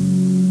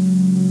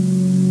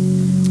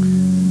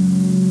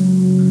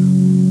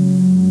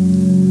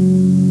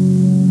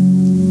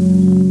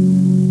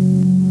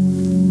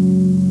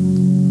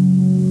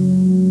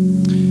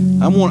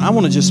 I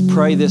want to just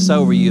pray this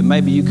over you.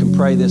 Maybe you can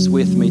pray this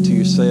with me to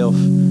yourself,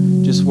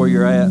 just where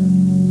you're at.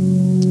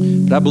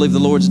 But I believe the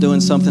Lord's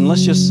doing something.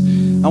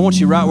 I want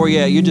you right where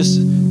you're at. You just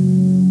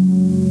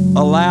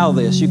allow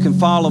this. You can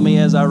follow me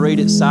as I read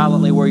it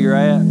silently where you're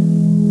at.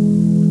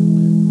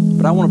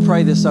 But I want to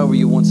pray this over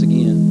you once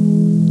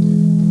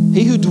again.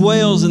 He who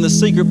dwells in the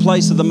secret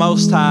place of the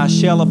Most High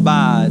shall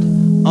abide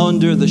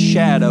under the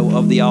shadow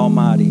of the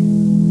Almighty.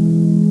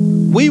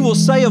 We will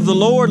say of the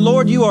Lord,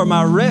 Lord, you are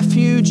my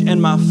refuge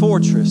and my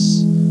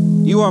fortress.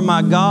 You are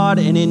my God,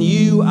 and in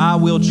you I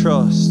will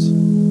trust.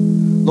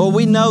 Lord,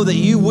 we know that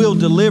you will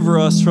deliver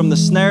us from the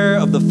snare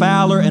of the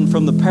fowler and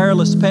from the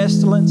perilous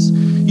pestilence.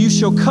 You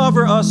shall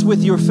cover us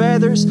with your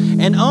feathers,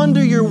 and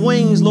under your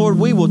wings, Lord,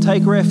 we will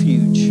take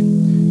refuge.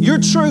 Your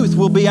truth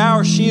will be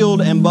our shield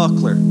and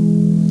buckler.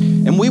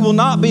 And we will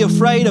not be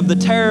afraid of the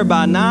terror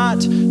by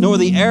night, nor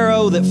the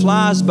arrow that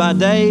flies by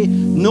day,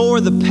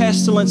 nor the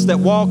pestilence that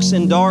walks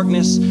in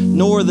darkness,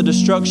 nor the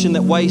destruction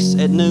that wastes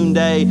at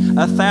noonday.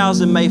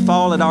 1,000 may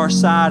fall at our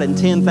side and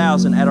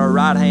 10,000 at our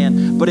right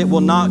hand, but it will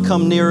not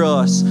come near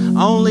us.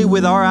 Only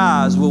with our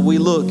eyes will we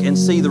look and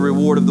see the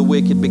reward of the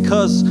wicked,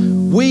 because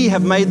we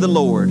have made the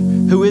Lord,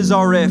 who is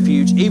our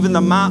refuge, even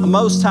the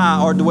Most High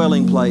our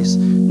dwelling place.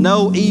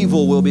 No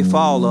evil will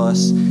befall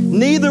us,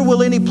 neither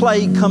will any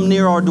plague come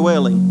near our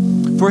dwelling.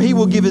 For he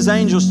will give his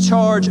angels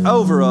charge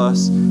over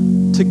us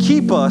to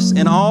keep us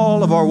in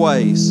all of our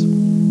ways.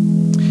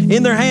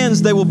 In their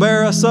hands they will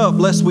bear us up,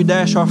 lest we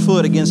dash our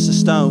foot against a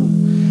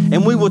stone.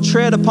 And we will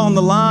tread upon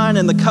the lion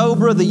and the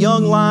cobra, the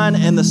young lion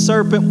and the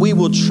serpent we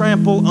will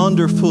trample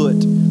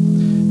underfoot.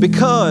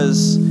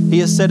 Because he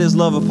has set his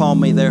love upon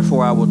me,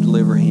 therefore I will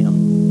deliver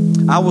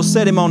him. I will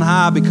set him on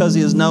high because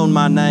he has known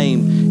my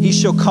name. He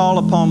shall call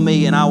upon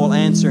me and I will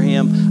answer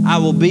him. I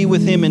will be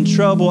with him in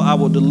trouble. I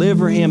will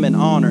deliver him and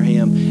honor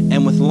him.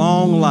 And with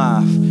long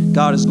life,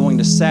 God is going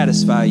to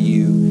satisfy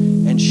you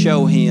and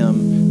show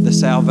him the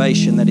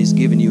salvation that he's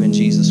given you in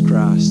Jesus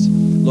Christ.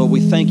 Lord,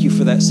 we thank you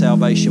for that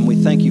salvation. We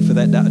thank you for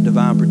that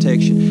divine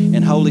protection.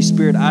 And Holy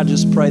Spirit, I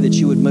just pray that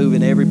you would move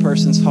in every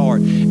person's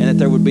heart and that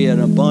there would be an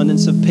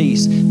abundance of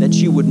peace, that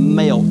you would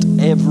melt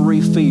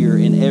every fear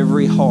in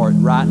every heart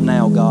right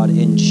now, God,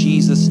 in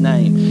Jesus'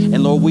 name.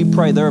 And Lord, we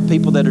pray there are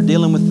people that are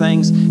dealing with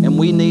things, and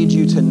we need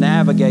you to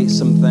navigate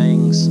some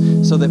things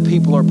so that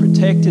people are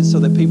protected, so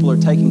that people are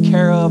taken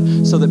care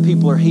of, so that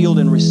people are healed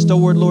and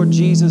restored, Lord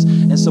Jesus.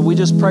 And so we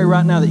just pray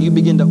right now that you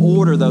begin to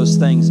order those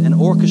things and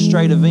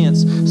orchestrate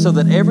events so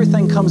that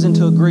everything comes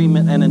into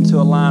agreement and into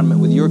alignment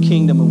with your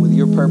kingdom and with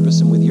your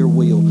purpose and with your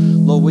will.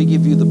 Lord, we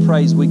give you the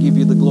praise. We give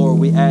you the glory.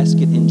 We ask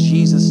it in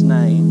Jesus'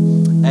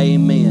 name.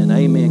 Amen.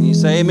 Amen. You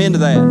say amen to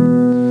that.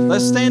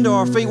 Let's stand to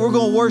our feet. We're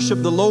going to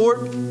worship the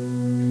Lord.